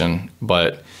situation.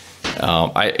 But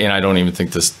I don't even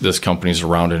think this company's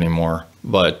around anymore.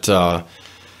 But I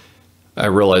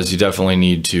realized you definitely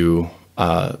need to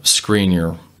screen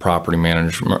your property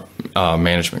management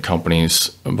companies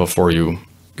before you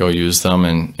go use them,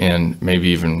 and maybe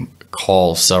even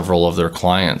call several of their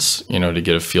clients, to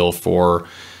get a feel for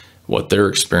what their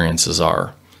experiences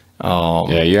are.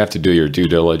 You have to do your due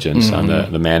diligence on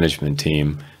the management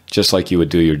team, just like you would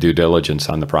do your due diligence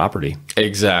on the property.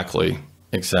 Exactly.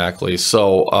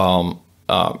 So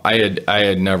I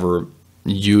had never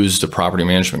used a property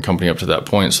management company up to that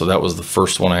point, so that was the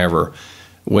first one I ever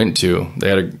went to. They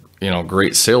had a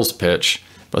great sales pitch,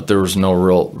 but there was no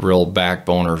real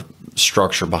backbone or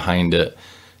structure behind it.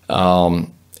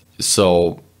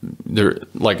 So there,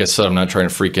 like I said, I'm not trying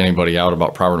to freak anybody out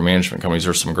about property management companies.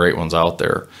 There's some great ones out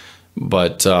there,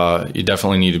 but you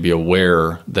definitely need to be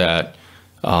aware that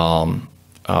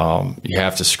you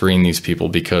have to screen these people,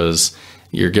 because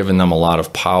you're giving them a lot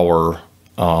of power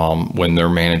when they're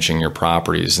managing your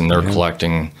properties, and they're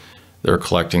collecting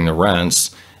the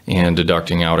rents and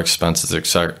deducting out expenses, et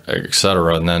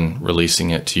cetera, and then releasing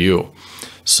it to you.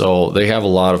 So they have a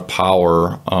lot of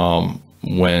power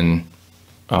when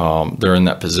they're in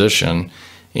that position.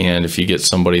 And if you get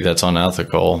somebody that's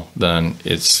unethical, then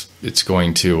it's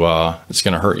going to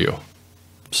hurt you.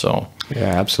 So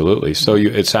yeah, absolutely. So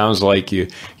it sounds like you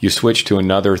switched to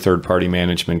another third-party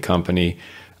management company.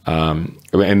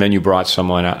 And then you brought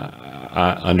someone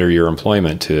under your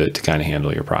employment to kind of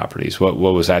handle your properties. What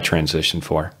was that transition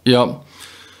for? Yep.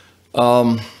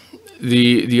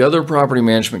 The other property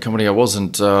management company, I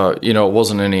wasn't, it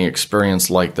wasn't any experience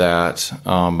like that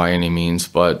by any means,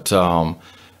 but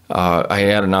I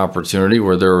had an opportunity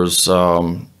where there was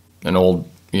an old,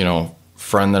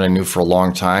 friend that I knew for a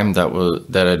long time that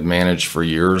had managed for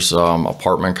years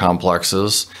apartment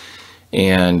complexes,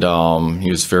 and he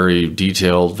was very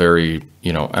detailed, very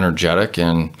energetic,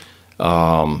 and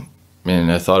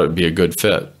I thought it'd be a good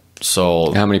fit.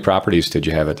 So, how many properties did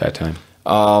you have at that time?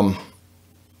 I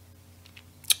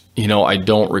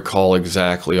don't recall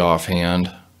exactly offhand.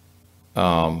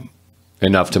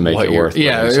 Enough to make it worth it.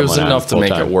 Yeah, it was enough to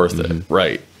make it worth it.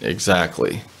 Right,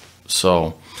 exactly.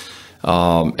 So,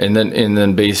 and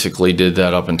then basically did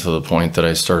that up until the point that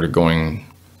I started going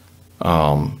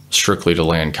strictly to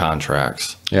land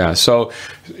contracts. So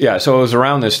it was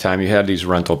around this time you had these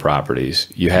rental properties.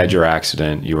 You had your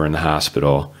accident. You were in the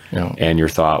hospital, and your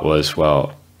thought was,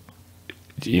 well,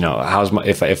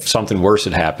 if something worse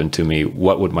had happened to me,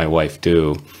 what would my wife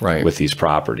do with these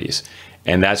properties?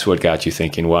 And that's what got you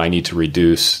thinking, well, I need to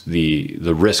reduce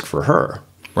the risk for her.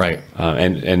 Right.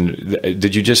 And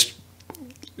did you just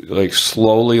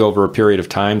slowly over a period of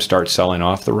time start selling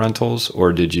off the rentals,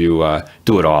 or did you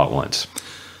do it all at once?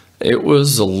 It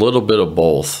was a little bit of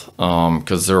both,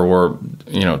 because there were,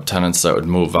 tenants that would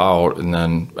move out, and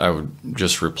then I would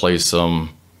just replace them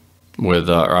with,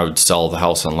 or I would sell the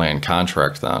house on land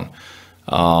contract then.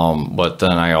 But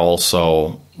then I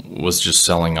also was just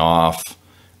selling off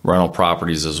rental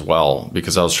properties as well,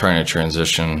 because I was trying to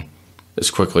transition as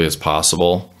quickly as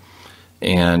possible.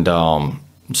 And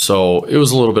so it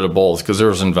was a little bit of both, because there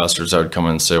was investors that would come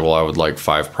in and say, well, I would like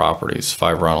 5 properties,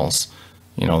 5 rentals,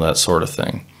 that sort of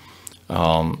thing.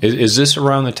 Is this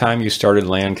around the time you started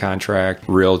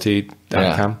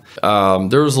landcontractrealty.com? Yeah.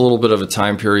 There was a little bit of a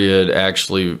time period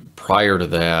actually prior to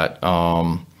that,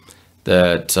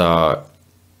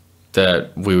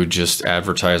 that we would just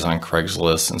advertise on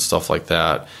Craigslist and stuff like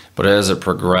that. But as it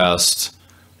progressed,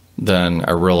 then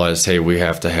I realized, hey, we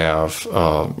have to have,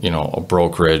 a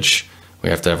brokerage. We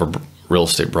have to have a real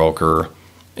estate broker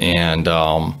and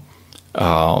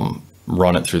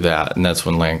run it through that. And that's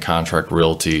when Land Contract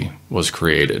Realty was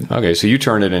created. Okay, so you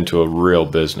turned it into a real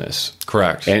business.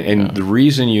 Correct. And the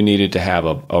reason you needed to have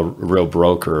a real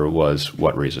broker was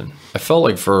what reason? I felt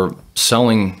like for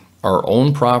selling our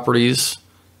own properties,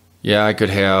 I could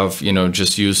have,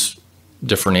 just use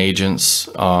different agents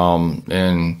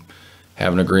and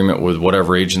have an agreement with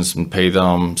whatever agents and pay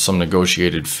them some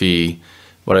negotiated fee.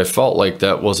 But I felt like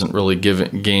that wasn't really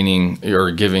giving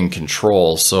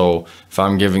control. So if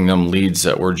I'm giving them leads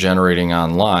that we're generating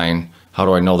online, how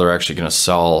do I know they're actually going to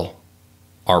sell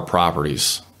our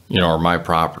properties, or my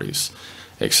properties,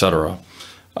 et cetera?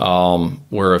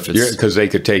 Where if it's because they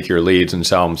could take your leads and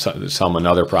sell them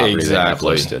another property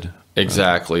exactly listed.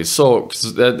 Exactly. So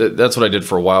 'cause that's what I did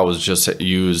for a while, was just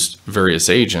used various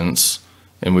agents,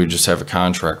 and we just have a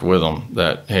contract with them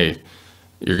that, hey,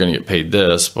 you're going to get paid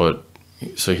this, but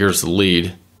so here's the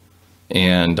lead.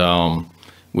 And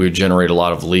we would generate a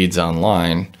lot of leads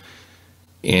online,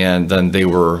 and then they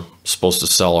were supposed to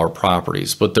sell our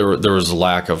properties, but there was a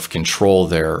lack of control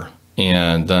there.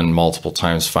 And then multiple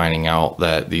times finding out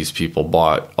that these people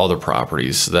bought other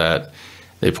properties that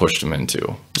they pushed them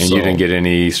into. And you didn't get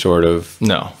any sort of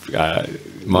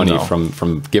money No.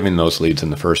 from giving those leads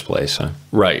in the first place, huh?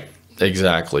 Right,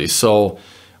 exactly. So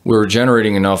we were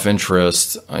generating enough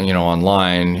interest,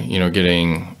 online,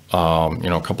 getting,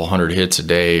 a couple hundred hits a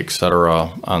day, et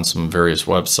cetera, on some various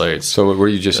websites. So were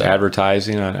you just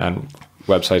advertising on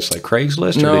websites like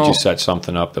Craigslist, or did you set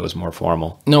something up that was more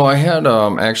formal? No, I had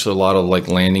actually a lot of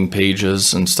landing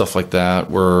pages and stuff like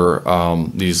that where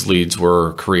these leads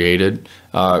were created.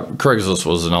 Craigslist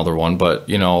was another one, but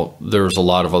there was a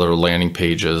lot of other landing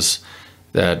pages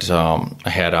that I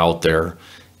had out there,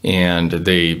 and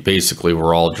they basically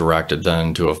were all directed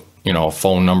then to a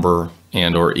phone number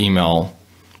and or email,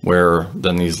 where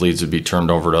then these leads would be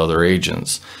turned over to other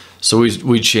agents. So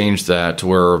we changed that to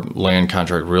where Land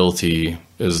Contract Realty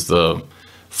is the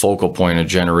focal point of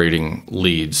generating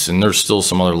leads. And there's still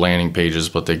some other landing pages,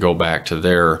 but they go back to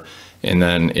there, and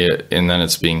then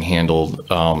it's being handled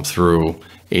through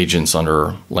agents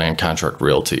under Land Contract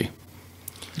Realty.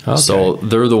 Okay. So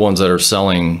they're the ones that are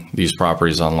selling these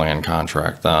properties on land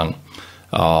contract then,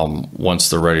 once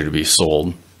they're ready to be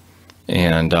sold,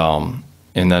 and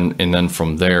then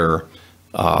from there,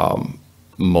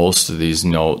 most of these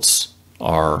notes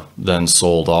are then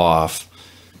sold off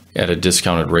at a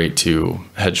discounted rate to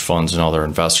hedge funds and other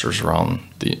investors around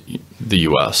the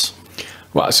U.S.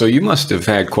 Wow, so you must have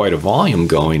had quite a volume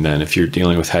going then if you're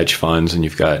dealing with hedge funds and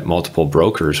you've got multiple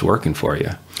brokers working for you.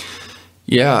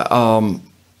 Yeah,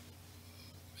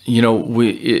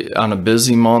 we on a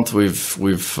busy month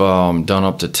we've done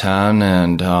up to 10,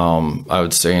 and I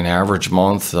would say an average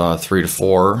month 3 to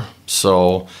 4.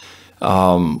 So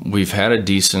we've had a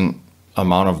decent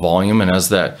amount of volume, and as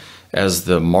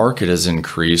the market has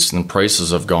increased and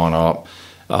prices have gone up,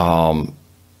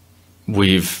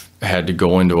 we've had to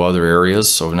go into other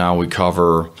areas. So now we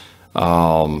cover,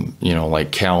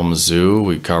 like Kalamazoo,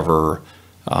 we cover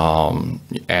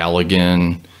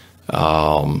Allegan,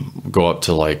 go up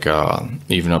to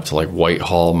even up to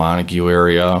Whitehall, Montague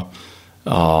area,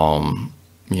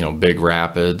 Big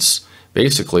Rapids,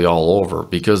 basically all over,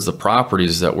 because the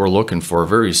properties that we're looking for are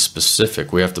very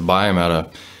specific. We have to buy them at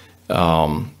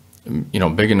a,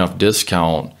 big enough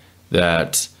discount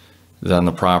that then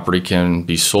the property can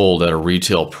be sold at a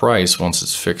retail price once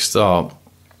it's fixed up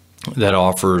that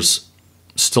offers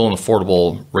still an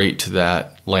affordable rate to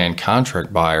that land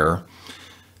contract buyer,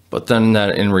 but then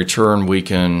that in return we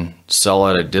can sell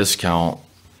at a discount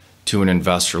to an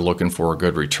investor looking for a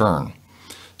good return.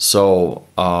 So,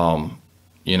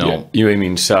 You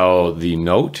mean sell the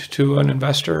note to an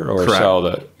investor, or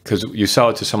correct. Because you sell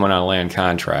it to someone on a land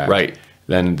contract, right?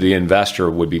 Then the investor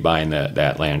would be buying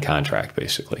that land contract,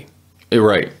 basically.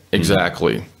 Right,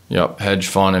 exactly. Mm-hmm. Yep, hedge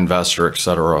fund, investor,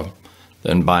 etc.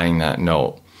 Then buying that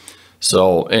note.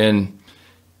 So, and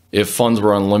if funds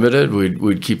were unlimited,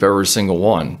 we'd keep every single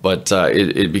one. But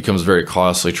it becomes very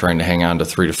costly trying to hang on to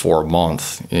 3 to 4 a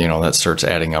month. That starts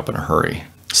adding up in a hurry.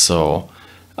 So,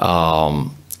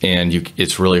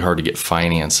 it's really hard to get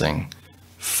financing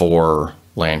for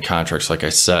land contracts, like I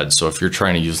said. So if you're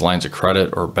trying to use lines of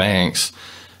credit or banks,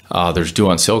 there's due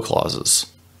on sale clauses.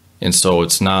 And so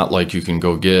it's not like you can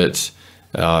go get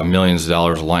millions of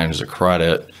dollars of lines of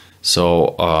credit.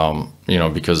 So,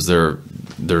 because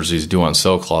there's these due on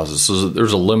sale clauses. So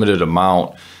there's a limited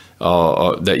amount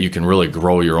that you can really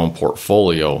grow your own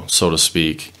portfolio, so to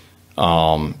speak.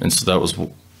 And so that was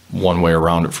one way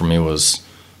around it for me, was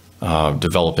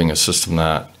developing a system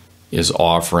that is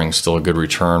offering still a good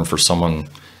return for someone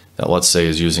that, let's say,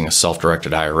 is using a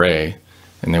self-directed IRA,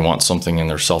 and they want something in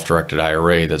their self-directed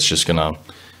IRA that's just going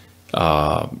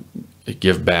to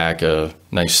give back a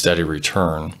nice steady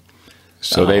return.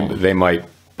 So they might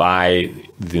buy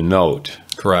the note,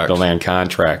 correct, the land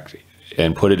contract,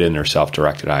 and put it in their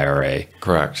self-directed IRA.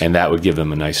 Correct. And that would give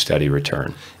them a nice steady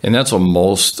return. And that's what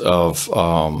most of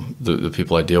the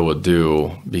people I deal with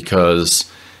do, because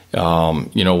what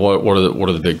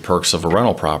are the big perks of a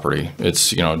rental property? It's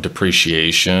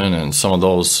depreciation and some of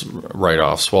those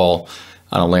write-offs. Well,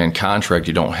 on a land contract,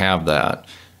 you don't have that.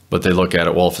 But they look at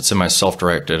it, well, if it's in my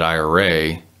self-directed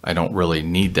IRA, I don't really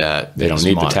need that. They don't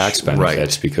need the tax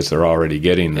benefits, right, because they're already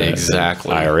getting the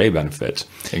IRA benefits.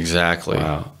 Exactly.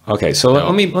 Wow. Okay, so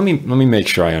let me make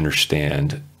sure I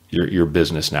understand your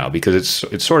business now, because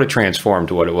it's sort of transformed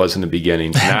to what it was in the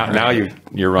beginning. Now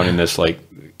you're running this like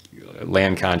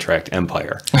land contract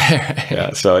empire.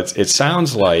 Yeah. So it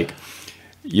sounds like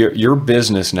your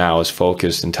business now is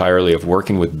focused entirely of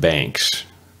working with banks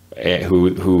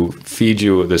who feed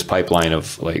you this pipeline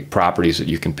of like properties that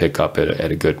you can pick up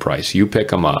at a good price. You pick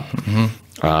them up,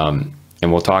 and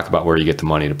we'll talk about where you get the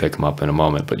money to pick them up in a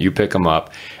moment. But you pick them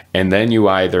up, and then you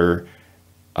either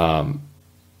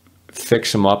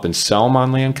fix them up and sell them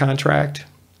on land contract,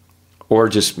 or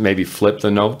just maybe flip the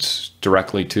notes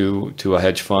directly to a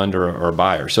hedge fund or a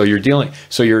buyer. So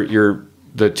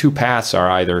the two paths are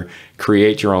either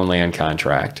create your own land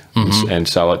contract and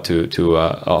sell it to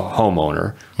a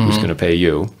homeowner who's going to pay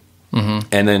you.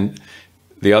 And then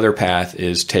the other path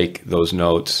is take those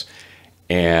notes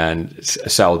and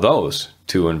sell those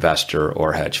to investor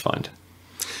or hedge fund.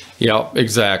 Yeah,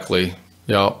 exactly.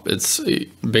 Yeah, it's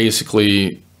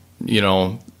basically,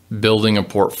 building a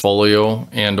portfolio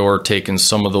and or taking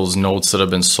some of those notes that have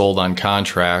been sold on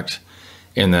contract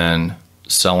and then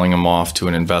selling them off to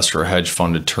an investor or hedge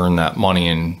fund to turn that money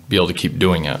and be able to keep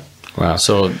doing it. Wow.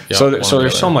 So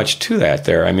there's so much to that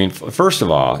there. I mean, first of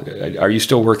all, are you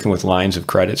still working with lines of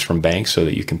credits from banks so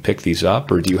that you can pick these up,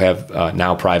 or do you have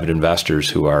now private investors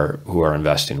who are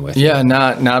investing with you? Yeah,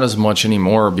 not as much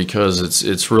anymore, because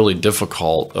it's really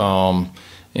difficult.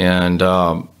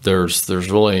 There's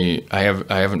really I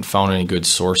haven't found any good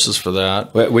sources for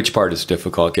that. Which part is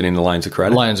difficult? Getting the lines of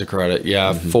credit? Lines of credit,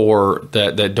 yeah, for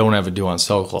that don't have a due on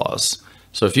sell clause.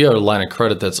 So if you have a line of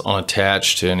credit that's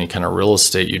unattached to any kind of real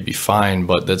estate, you'd be fine,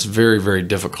 but that's very, very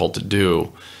difficult to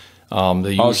do.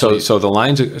 So the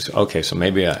lines of, okay, so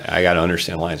maybe I got to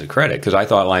understand lines of credit, because I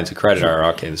thought lines of credit are,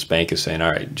 okay, this bank is saying,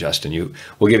 all right, Justin,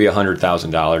 we'll give you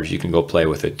 $100,000. You can go play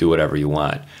with it, do whatever you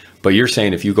want. But you're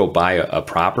saying if you go buy a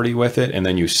property with it and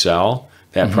then you sell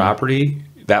that property,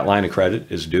 that line of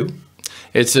credit is due?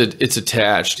 It's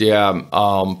attached, yeah.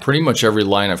 Pretty much every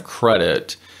line of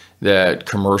credit that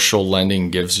commercial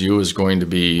lending gives you is going to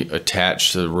be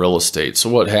attached to real estate. So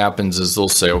what happens is they'll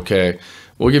say, okay,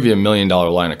 we'll give you $1 million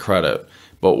line of credit,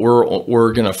 but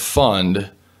we're going to fund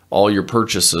all your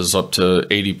purchases up to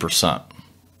 80%.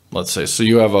 Let's say, so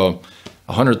you have a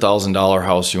 $100,000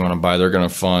 house you want to buy, they're going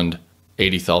to fund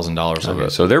 $80,000 of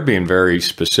it. So they're being very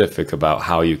specific about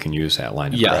how you can use that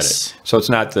line of credit. So it's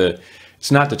not the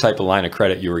type of line of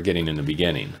credit you were getting in the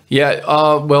beginning. Yeah,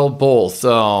 well, both.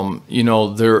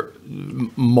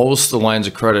 Most of the lines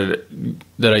of credit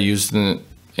that I used in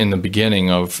the beginning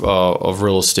of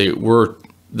real estate were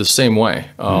the same way.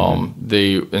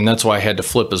 And that's why I had to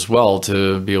flip as well,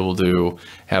 to be able to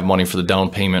have money for the down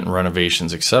payment and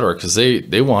renovations, et cetera, because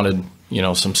they wanted,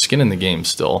 some skin in the game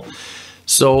still.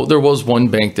 So there was one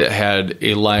bank that had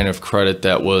a line of credit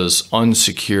that was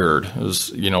unsecured. It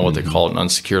was, what they call it, an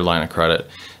unsecured line of credit.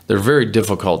 They're very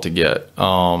difficult to get.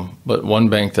 But one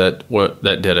bank that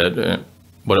did it,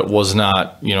 but it was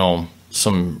not,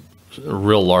 some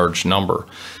real large number.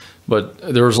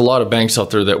 But there was a lot of banks out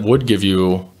there that would give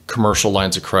you commercial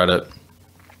lines of credit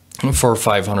for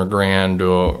 $500,000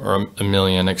 or $1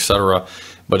 million, et cetera.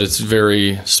 But it's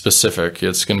very specific.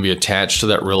 It's going to be attached to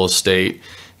that real estate,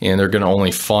 and they're going to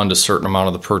only fund a certain amount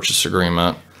of the purchase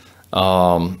agreement.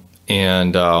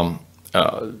 And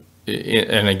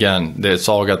again, it's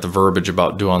all got the verbiage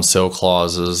about due on sale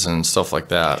clauses and stuff like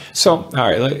that. So, all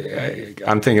right,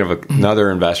 I'm thinking of another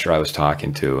investor I was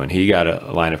talking to, and he got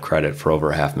a line of credit for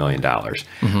over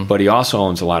 $500,000. But he also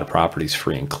owns a lot of properties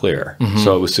free and clear.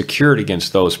 So it was secured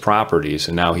against those properties,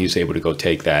 and now he's able to go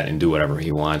take that and do whatever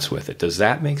he wants with it. Does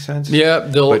that make sense?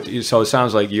 Yeah. So it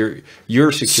sounds like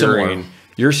you're securing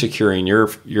your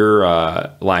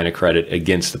line of credit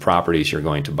against the properties you're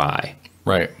going to buy.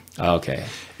 Right. Okay.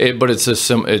 But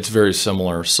it's very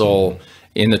similar. So,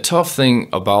 and the tough thing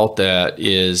about that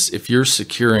is if you're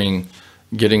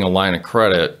getting a line of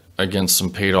credit against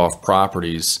some paid off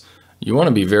properties, you want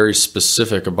to be very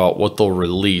specific about what they'll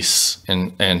release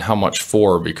and how much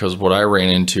for, because what I ran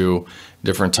into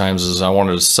different times is I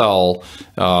wanted to sell,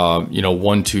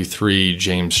 123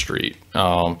 James Street.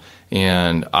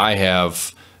 And I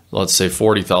have, let's say,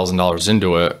 $40,000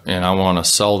 into it, and I want to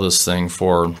sell this thing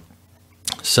for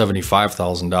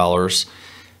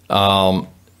 $75,000.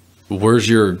 Where's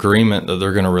your agreement that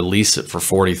they're going to release it for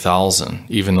 $40,000,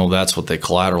 even though that's what they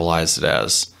collateralized it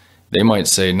as? They might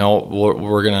say, no,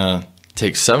 we're going to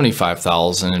take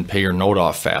 $75,000 and pay your note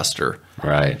off faster.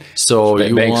 Right. So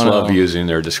banks love using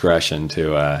their discretion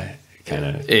to kind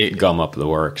of gum up the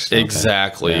works.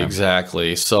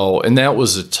 Exactly. So, and that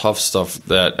was the tough stuff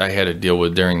that I had to deal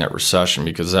with during that recession,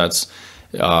 because that's,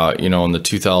 in the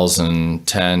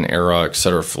 2010 era, et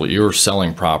cetera, you were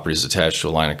selling properties attached to a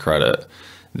line of credit.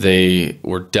 They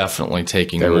were definitely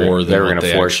taking more than they were going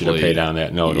to force you to pay down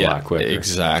that note a lot quicker.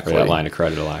 Exactly. Or that line of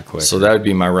credit a lot quicker. So that would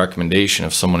be my recommendation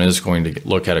if someone is going to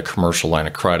look at a commercial line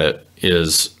of credit,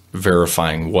 is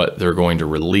verifying what they're going to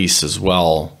release as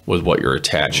well with what you're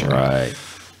attaching. Right.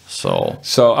 So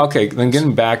okay, then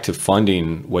getting back to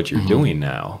funding what you're doing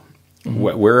now,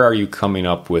 where are you coming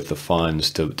up with the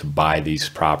funds to buy these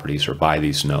properties or buy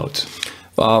these notes?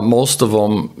 Most of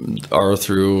them are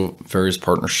through various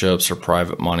partnerships or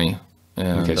private money.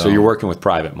 And, okay, so you're working with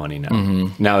private money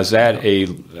now. Now, is that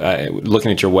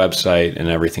looking at your website and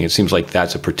everything, it seems like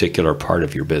that's a particular part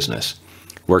of your business,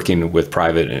 working with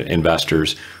private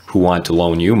investors who want to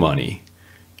loan you money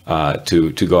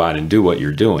to go out and do what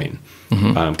you're doing.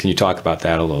 Can you talk about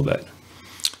that a little bit?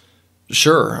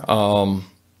 Sure.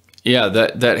 Yeah,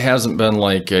 that hasn't been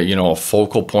like a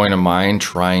focal point of mine,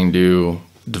 trying to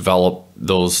develop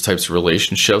those types of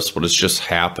relationships, but it's just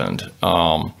happened.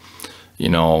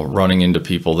 Running into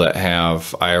people that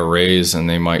have IRAs and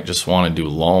they might just want to do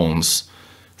loans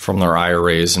from their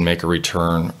IRAs and make a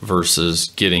return versus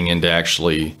getting into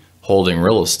actually holding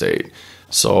real estate.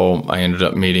 So I ended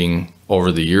up meeting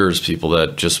over the years people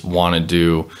that just want to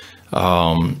do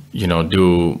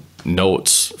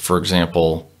notes, for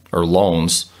example, or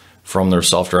loans from their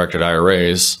self-directed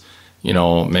IRAs,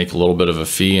 make a little bit of a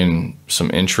fee and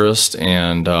some interest,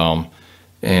 and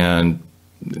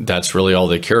that's really all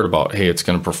they cared about. Hey, it's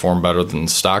going to perform better than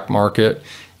the stock market,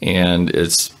 and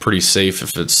it's pretty safe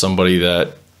if it's somebody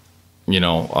that,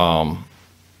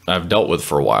 I've dealt with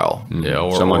for a while.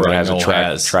 Someone that has a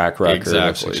track record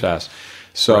of success.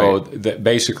 So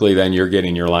basically then you're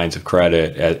getting your lines of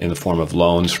credit in the form of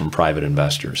loans from private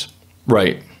investors.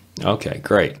 Right. Okay,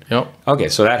 great. Yep. Okay,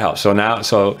 so that helps.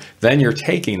 So then you're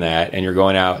taking that and you're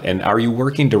going out, and are you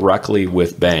working directly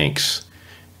with banks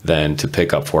then to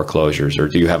pick up foreclosures, or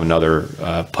do you have another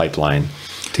pipeline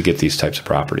to get these types of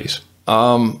properties?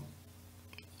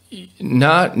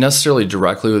 Not necessarily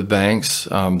directly with banks.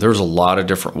 There's a lot of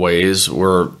different ways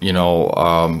we're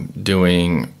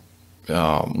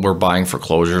we're buying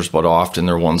foreclosures, but often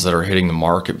they're ones that are hitting the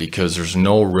market because there's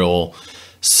no real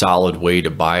solid way to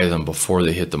buy them before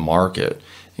they hit the market.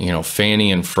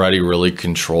 Fannie and Freddie really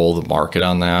control the market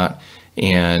on that,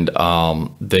 and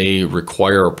they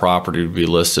require a property to be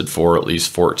listed for at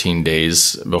least 14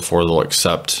 days before they'll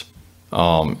accept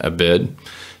a bid.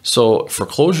 So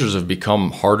foreclosures have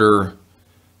become harder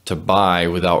to buy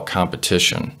without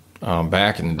competition.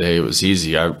 Back in the day, it was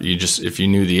easy. If you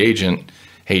knew the agent,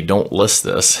 hey, don't list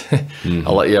this.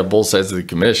 I'll let you have both sides of the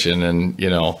commission, and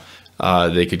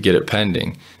they could get it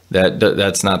pending.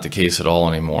 That's not the case at all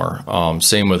anymore.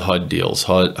 Same with HUD deals.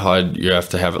 HUD, you have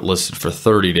to have it listed for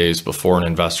 30 days before an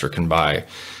investor can buy.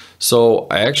 So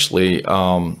I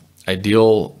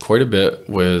deal quite a bit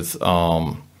with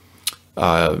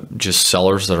just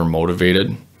sellers that are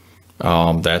motivated.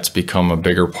 That's become a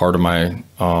bigger part of my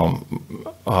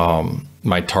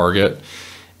my target,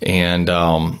 and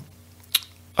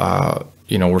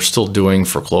we're still doing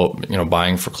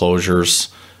buying foreclosures.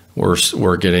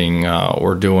 We're doing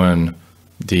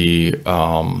the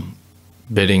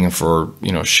bidding for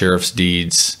sheriff's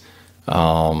deeds.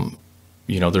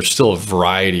 There's still a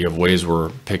variety of ways we're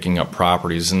picking up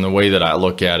properties, and the way that I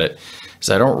look at it is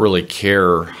I don't really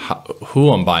care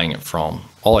who I'm buying it from.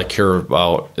 All I care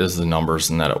about is the numbers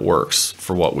and that it works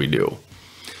for what we do.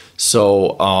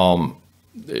 So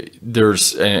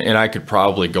and I could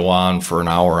probably go on for an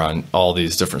hour on all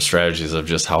these different strategies of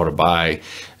just how to buy,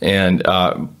 and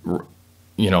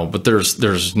but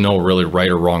there's no really right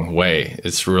or wrong way.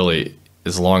 It's really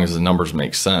as long as the numbers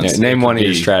make sense. Yeah, name one of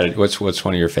your strategies. What's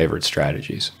one of your favorite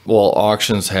strategies? Well,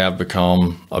 auctions have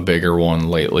become a bigger one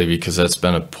lately because that's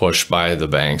been a push by the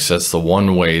banks. That's the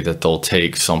one way that they'll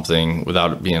take something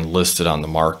without it being listed on the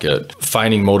market.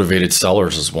 Finding motivated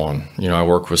sellers is one. I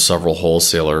work with several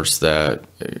wholesalers that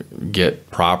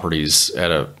get properties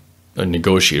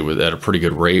negotiated with at a pretty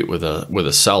good rate with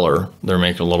a seller. They're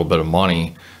making a little bit of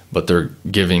money, but they're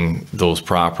giving those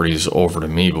properties over to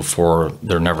me before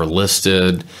they're never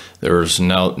listed. There's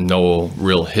no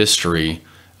real history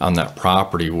on that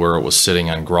property where it was sitting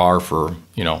on GRAR for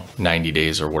 90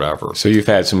 days or whatever. So you've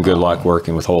had some good luck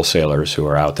working with wholesalers who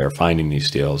are out there finding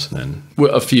these deals and then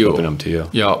flipping them to you.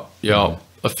 Yeah,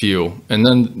 a few. And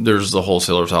then there's the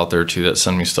wholesalers out there too that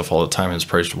send me stuff all the time and it's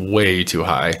priced way too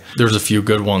high. There's a few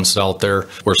good ones out there.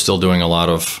 We're still doing a lot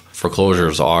of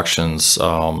foreclosures, auctions,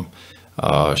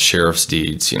 sheriff's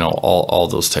deeds, all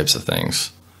those types of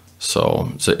things.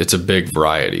 So it's a big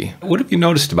variety. What have you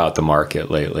noticed about the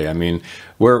market lately? I mean,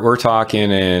 we're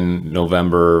talking in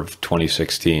November of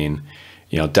 2016.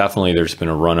 Definitely there's been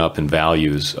a run up in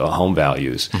values, home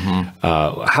values. Mm-hmm.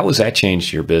 How has that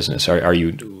changed your business?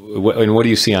 What do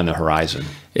you see on the horizon?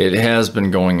 It has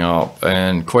been going up,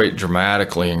 and quite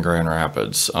dramatically in Grand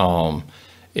Rapids.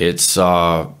 It's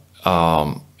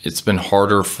been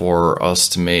harder for us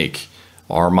to make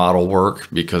our model work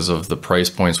because of the price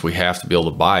points we have to be able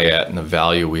to buy at and the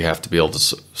value we have to be able to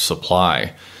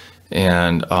supply.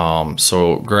 And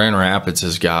so Grand Rapids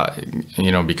has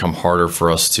become harder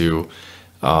for us to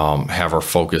have our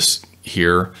focus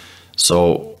here.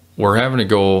 So we're having to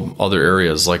go other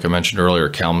areas, like I mentioned earlier,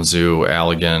 Kalamazoo,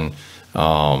 Allegan,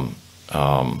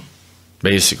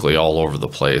 basically all over the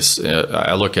place.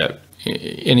 I look at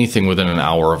anything within an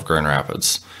hour of Grand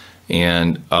Rapids.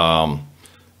 And so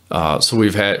we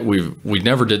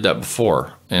never did that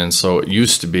before, and so it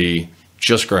used to be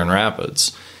just Grand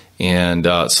Rapids, and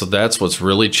so that's what's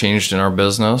really changed in our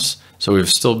business. So we've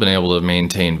still been able to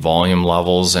maintain volume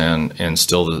levels and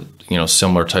still the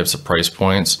similar types of price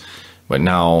points, but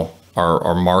now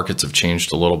our markets have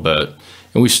changed a little bit,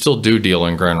 and we still do deal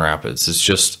in Grand Rapids. It's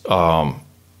just not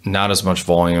as much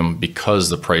volume because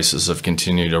the prices have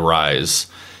continued to rise,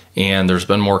 and there's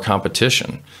been more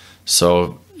competition.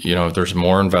 So there's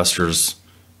more investors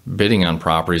bidding on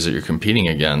properties that you're competing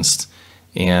against.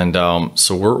 And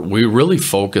so we really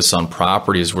focus on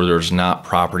properties where there's not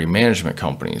property management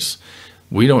companies.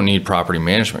 We don't need property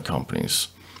management companies.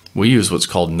 We use what's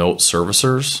called note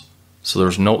servicers. So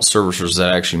there's note servicers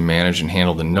that actually manage and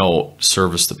handle the note,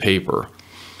 service the paper.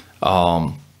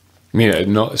 I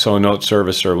mean, so a note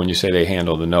servicer, when you say they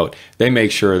handle the note, they make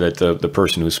sure that the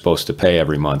person who's supposed to pay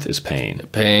every month is paying.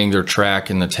 They're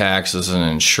tracking the taxes and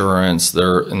insurance.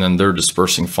 And then they're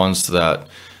dispersing funds to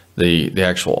the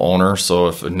actual owner. So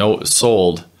if a note is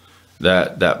sold,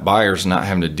 that buyer's not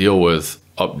having to deal with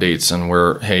updates and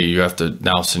where, hey, you have to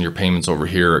now send your payments over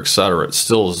here, et cetera. It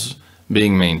still is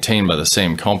being maintained by the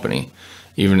same company,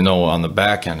 even though on the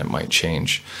back end it might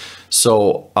change.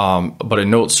 So, but a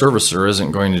note servicer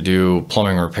isn't going to do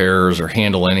plumbing repairs or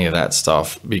handle any of that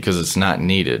stuff because it's not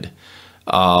needed.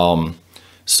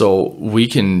 So we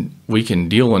can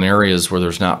deal in areas where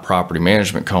there's not property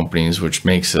management companies, which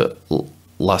makes it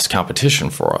less competition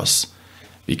for us,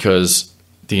 because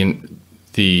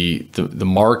the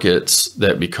markets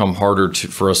that become harder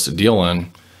for us to deal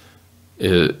in,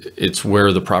 it's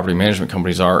where the property management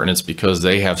companies are, and it's because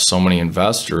they have so many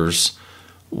investors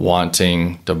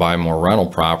wanting to buy more rental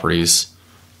properties,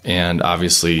 and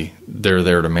obviously they're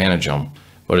there to manage them.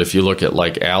 But if you look at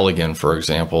like Allegan, for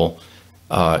example,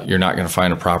 you're not going to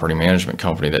find a property management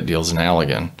company that deals in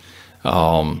Allegan.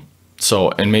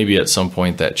 And maybe at some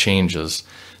point that changes.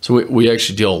 So we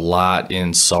actually deal a lot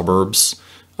in suburbs.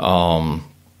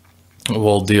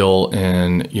 We'll deal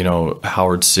in,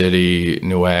 Howard City,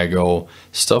 Newaggo,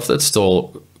 stuff that's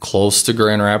still close to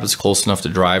Grand Rapids, close enough to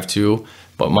drive to,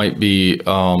 but might be,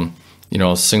 a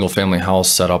single family house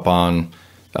set up on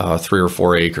 3 or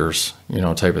 4 acres,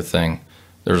 type of thing.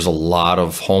 There's a lot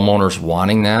of homeowners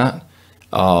wanting that,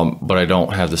 but I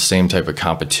don't have the same type of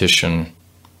competition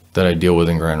that I deal with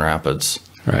in Grand Rapids.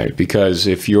 Right, because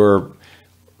if you're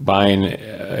buying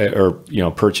or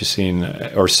purchasing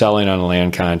or selling on a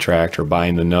land contract or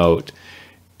buying the note,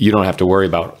 you don't have to worry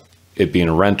about it being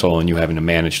a rental and you having to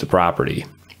manage the property.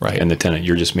 Right. And the tenant,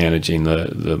 you're just managing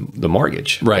the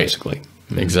mortgage, right. Basically.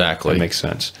 Exactly. That makes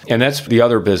sense. And that's the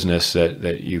other business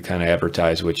that you kind of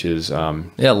advertise, which is...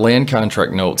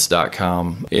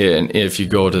 landcontractnotes.com. And if you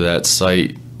go to that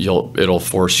site, it'll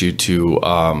force you to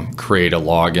create a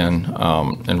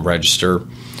login and register.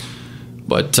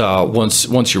 But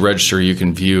once you register, you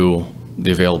can view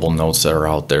the available notes that are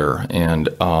out there. And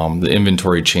the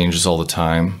inventory changes all the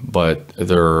time, but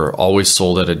they're always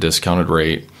sold at a discounted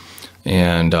rate.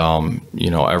 And,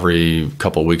 every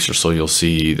couple of weeks or so, you'll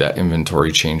see that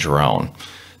inventory change around.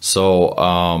 So,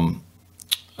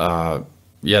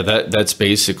 that's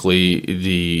basically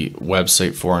the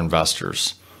website for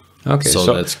investors. Okay.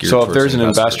 So if there's an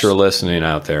investor listening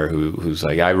out there who's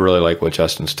like, I really like what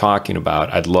Justin's talking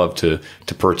about, I'd love to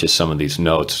purchase some of these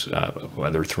notes,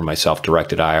 whether through my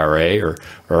self-directed IRA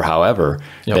or however,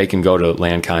 they can go to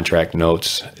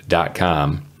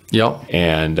landcontractnotes.com. Yep.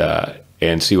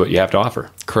 And see what you have to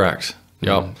offer. Correct.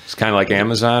 Yep. It's kind of like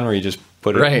Amazon where you just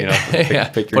put it,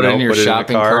 pick your put note, it in your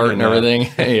shopping cart and everything.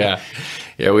 Yeah.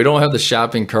 Yeah, we don't have the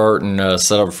shopping cart and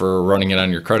set up for running it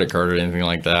on your credit card or anything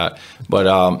like that.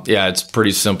 But it's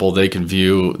pretty simple. They can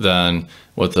view then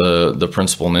what the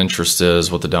principal and interest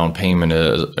is, what the down payment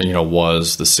is,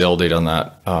 was, the sale date on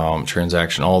that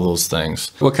transaction, all those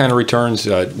things. What kind of returns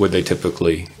would they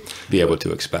typically be able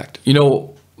to expect?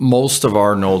 Most of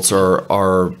our notes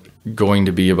are going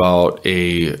to be about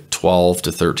a 12 to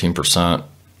 13%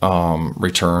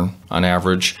 return on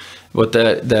average, but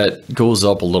that goes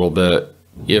up a little bit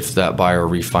if that buyer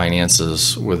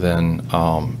refinances within,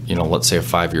 let's say a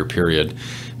 5-year period,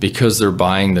 because they're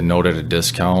buying the note at a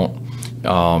discount.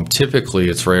 Typically,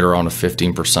 it's right around a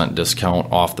 15%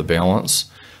 discount off the balance.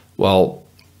 Well,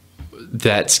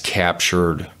 that's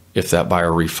captured if that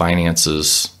buyer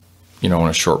refinances, in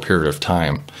a short period of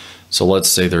time. So let's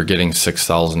say they're getting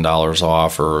 $6,000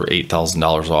 off or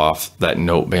 $8,000 off that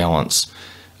note balance.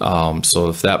 So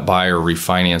if that buyer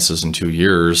refinances in 2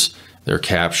 years, they're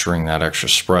capturing that extra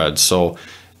spread. So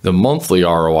the monthly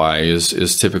ROI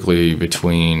is typically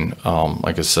between,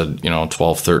 like I said, 12,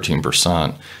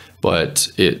 13%, but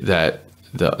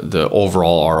the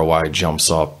overall ROI jumps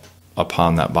up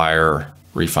upon that buyer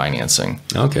refinancing.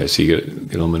 Okay, so you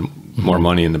get a little bit more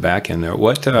money in the back end there.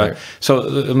 Right. So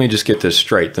let me just get this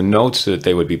straight. The notes that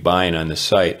they would be buying on the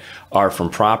site are from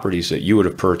properties that you would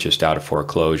have purchased out of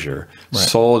foreclosure,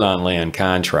 sold on land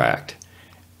contract,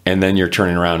 and then you're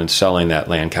turning around and selling that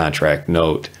land contract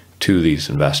note to these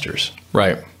investors.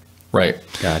 Right.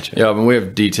 Gotcha. Yeah, we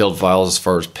have detailed files as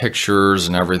far as pictures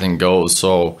and everything goes.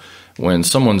 So when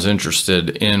someone's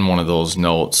interested in one of those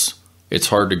notes, it's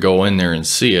hard to go in there and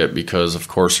see it because, of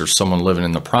course, there's someone living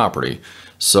in the property.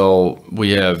 So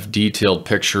we have detailed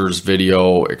pictures,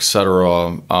 video,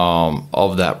 etc.,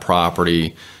 of that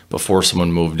property, before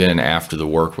someone moved in after the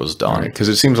work was done. Because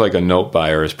it seems like a note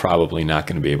buyer is probably not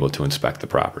going to be able to inspect the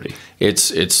property.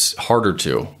 It's harder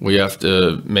to. We have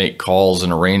to make calls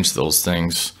and arrange those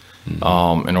things in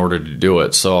order to do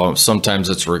it. So sometimes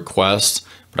it's a request,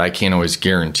 but I can't always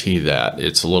guarantee that.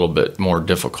 It's a little bit more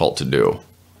difficult to do.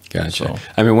 Gotcha. So,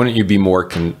 I mean, wouldn't you be more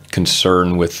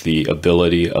concerned with the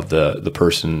ability of the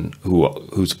person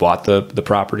who's bought the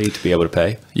property to be able to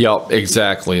pay? Yeah,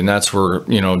 exactly. And that's where,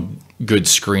 good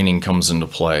screening comes into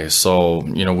play. So,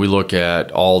 we look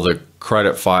at all the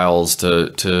credit files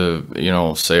to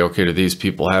say, okay, do these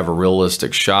people have a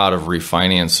realistic shot of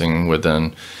refinancing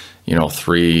within,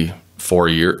 3 to 4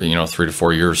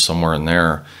 years, somewhere in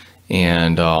there.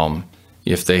 And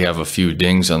if they have a few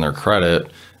dings on their credit,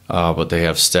 but they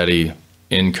have steady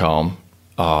income.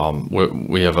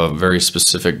 We have a very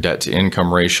specific debt to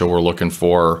income ratio we're looking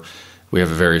for. We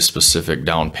have a very specific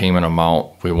down payment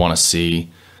amount we want to see.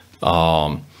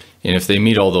 And if they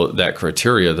meet all that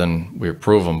criteria, then we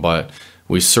approve them. But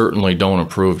we certainly don't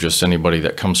approve just anybody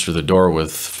that comes through the door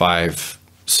with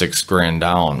 $5-6 grand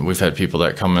down. We've had people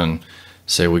that come in,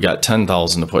 say, we got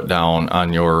 $10,000 to put down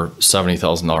on your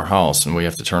 $70,000 house, and we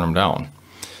have to turn them down.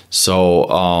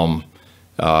 So,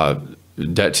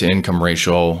 debt to income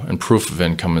ratio and proof of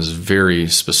income is very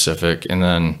specific. And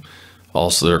then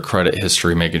also their credit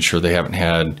history, making sure they haven't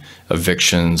had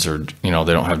evictions or, they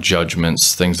don't have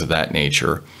judgments, things of that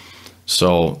nature.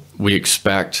 So we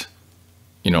expect,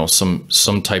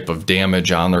 some type of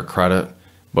damage on their credit,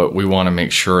 but we want to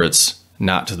make sure it's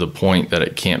not to the point that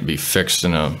it can't be fixed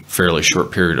in a fairly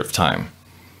short period of time.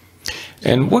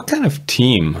 And what kind of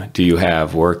team do you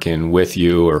have working with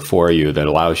you or for you that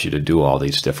allows you to do all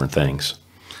these different things?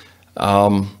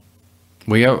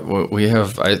 We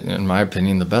have, in my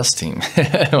opinion, the best team.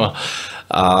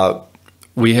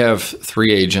 We have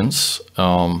 3 agents,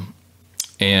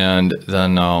 and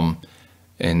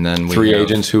then we 3 have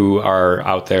agents who are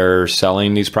out there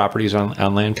selling these properties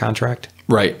on land contract.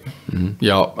 Right. Mm-hmm.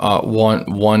 Yeah.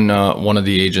 One of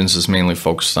the agents is mainly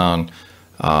focused on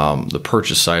the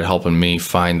purchase side, helping me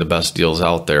find the best deals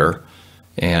out there,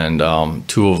 and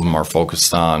 2 of them are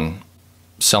focused on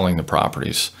selling the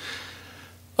properties.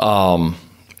 And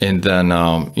then,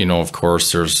 of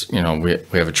course, there's, we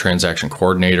have a transaction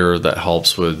coordinator that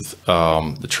helps with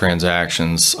the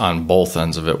transactions on both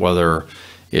ends of it, whether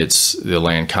it's the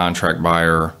land contract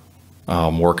buyer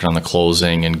working on the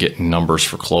closing and getting numbers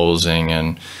for closing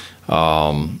and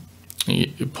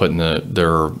putting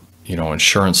their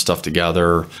insurance stuff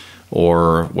together,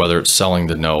 or whether it's selling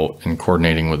the note and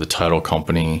coordinating with the title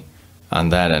company on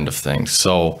that end of things.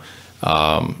 So,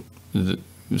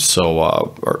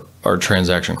 our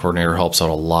transaction coordinator helps out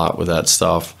a lot with that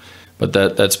stuff. But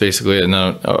that's basically it. And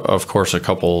then, of course, a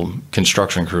couple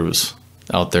construction crews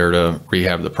out there to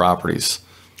rehab the properties.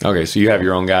 Okay, so you have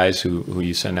your own guys who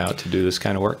you send out to do this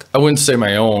kind of work? I wouldn't say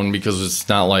my own, because it's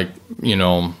not like,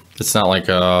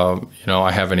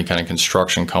 I have any kind of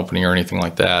construction company or anything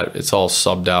like that. It's all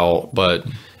subbed out, but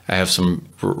I have some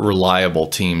reliable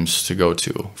teams to go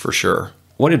to for sure.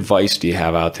 What advice do you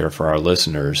have out there for our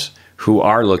listeners who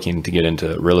are looking to get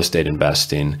into real estate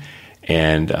investing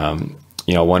and,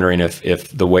 wondering if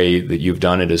the way that you've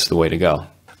done it is the way to go?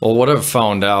 Well, what I've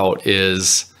found out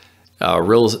is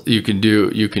you can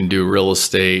do real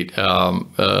estate a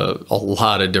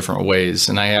lot of different ways,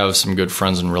 and I have some good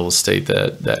friends in real estate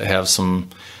that have some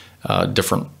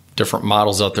different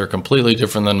models out there, completely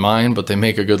different than mine, but they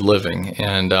make a good living.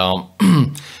 And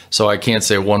so I can't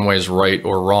say one way is right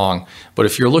or wrong. But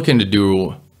if you're looking to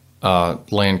do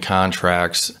land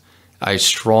contracts, I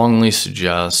strongly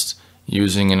suggest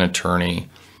using an attorney.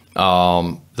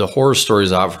 The horror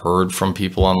stories I've heard from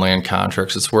people on land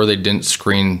contracts, it's where they didn't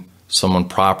screen someone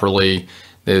properly.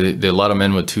 They let them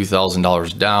in with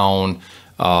 $2,000 down,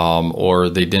 or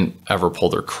they didn't ever pull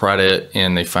their credit,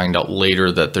 and they find out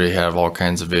later that they have all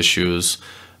kinds of issues.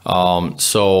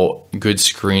 So good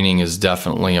screening is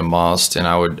definitely a must, and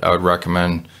I would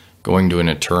recommend going to an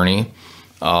attorney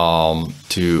to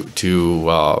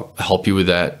help you with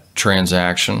that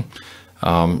transaction.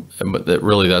 But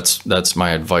that's my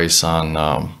advice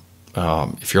on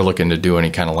if you're looking to do any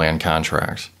kind of land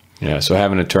contracts. Yeah, so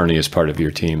have an attorney as part of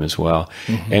your team as well.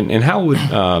 Mm-hmm. And how would,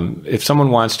 if someone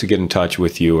wants to get in touch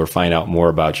with you or find out more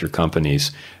about your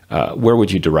companies, where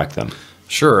would you direct them?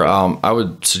 Sure. I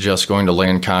would suggest going to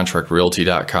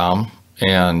landcontractrealty.com,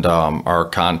 and our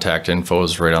contact info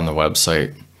is right on the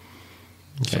website.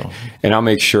 Okay. So. And I'll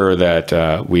make sure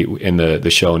that we in the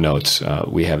show notes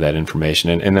we have that information,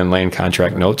 and then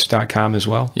landcontractnotes.com as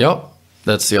well. Yep,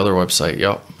 that's the other website.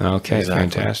 Yep. Okay,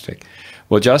 exactly. Fantastic.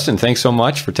 Well, Justin, thanks so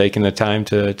much for taking the time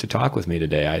to talk with me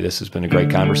today. This has been a great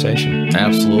conversation.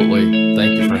 Absolutely.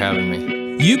 Thank you for having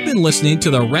me. You've been listening to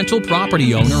the Rental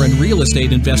Property Owner and Real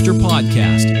Estate Investor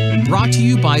Podcast, brought to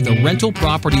you by the Rental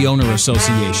Property Owner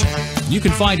Association. You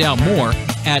can find out more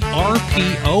at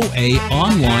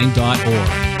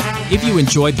rpoaonline.org. If you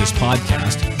enjoyed this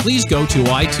podcast, please go to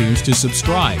iTunes to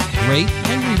subscribe, rate,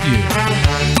 and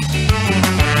review.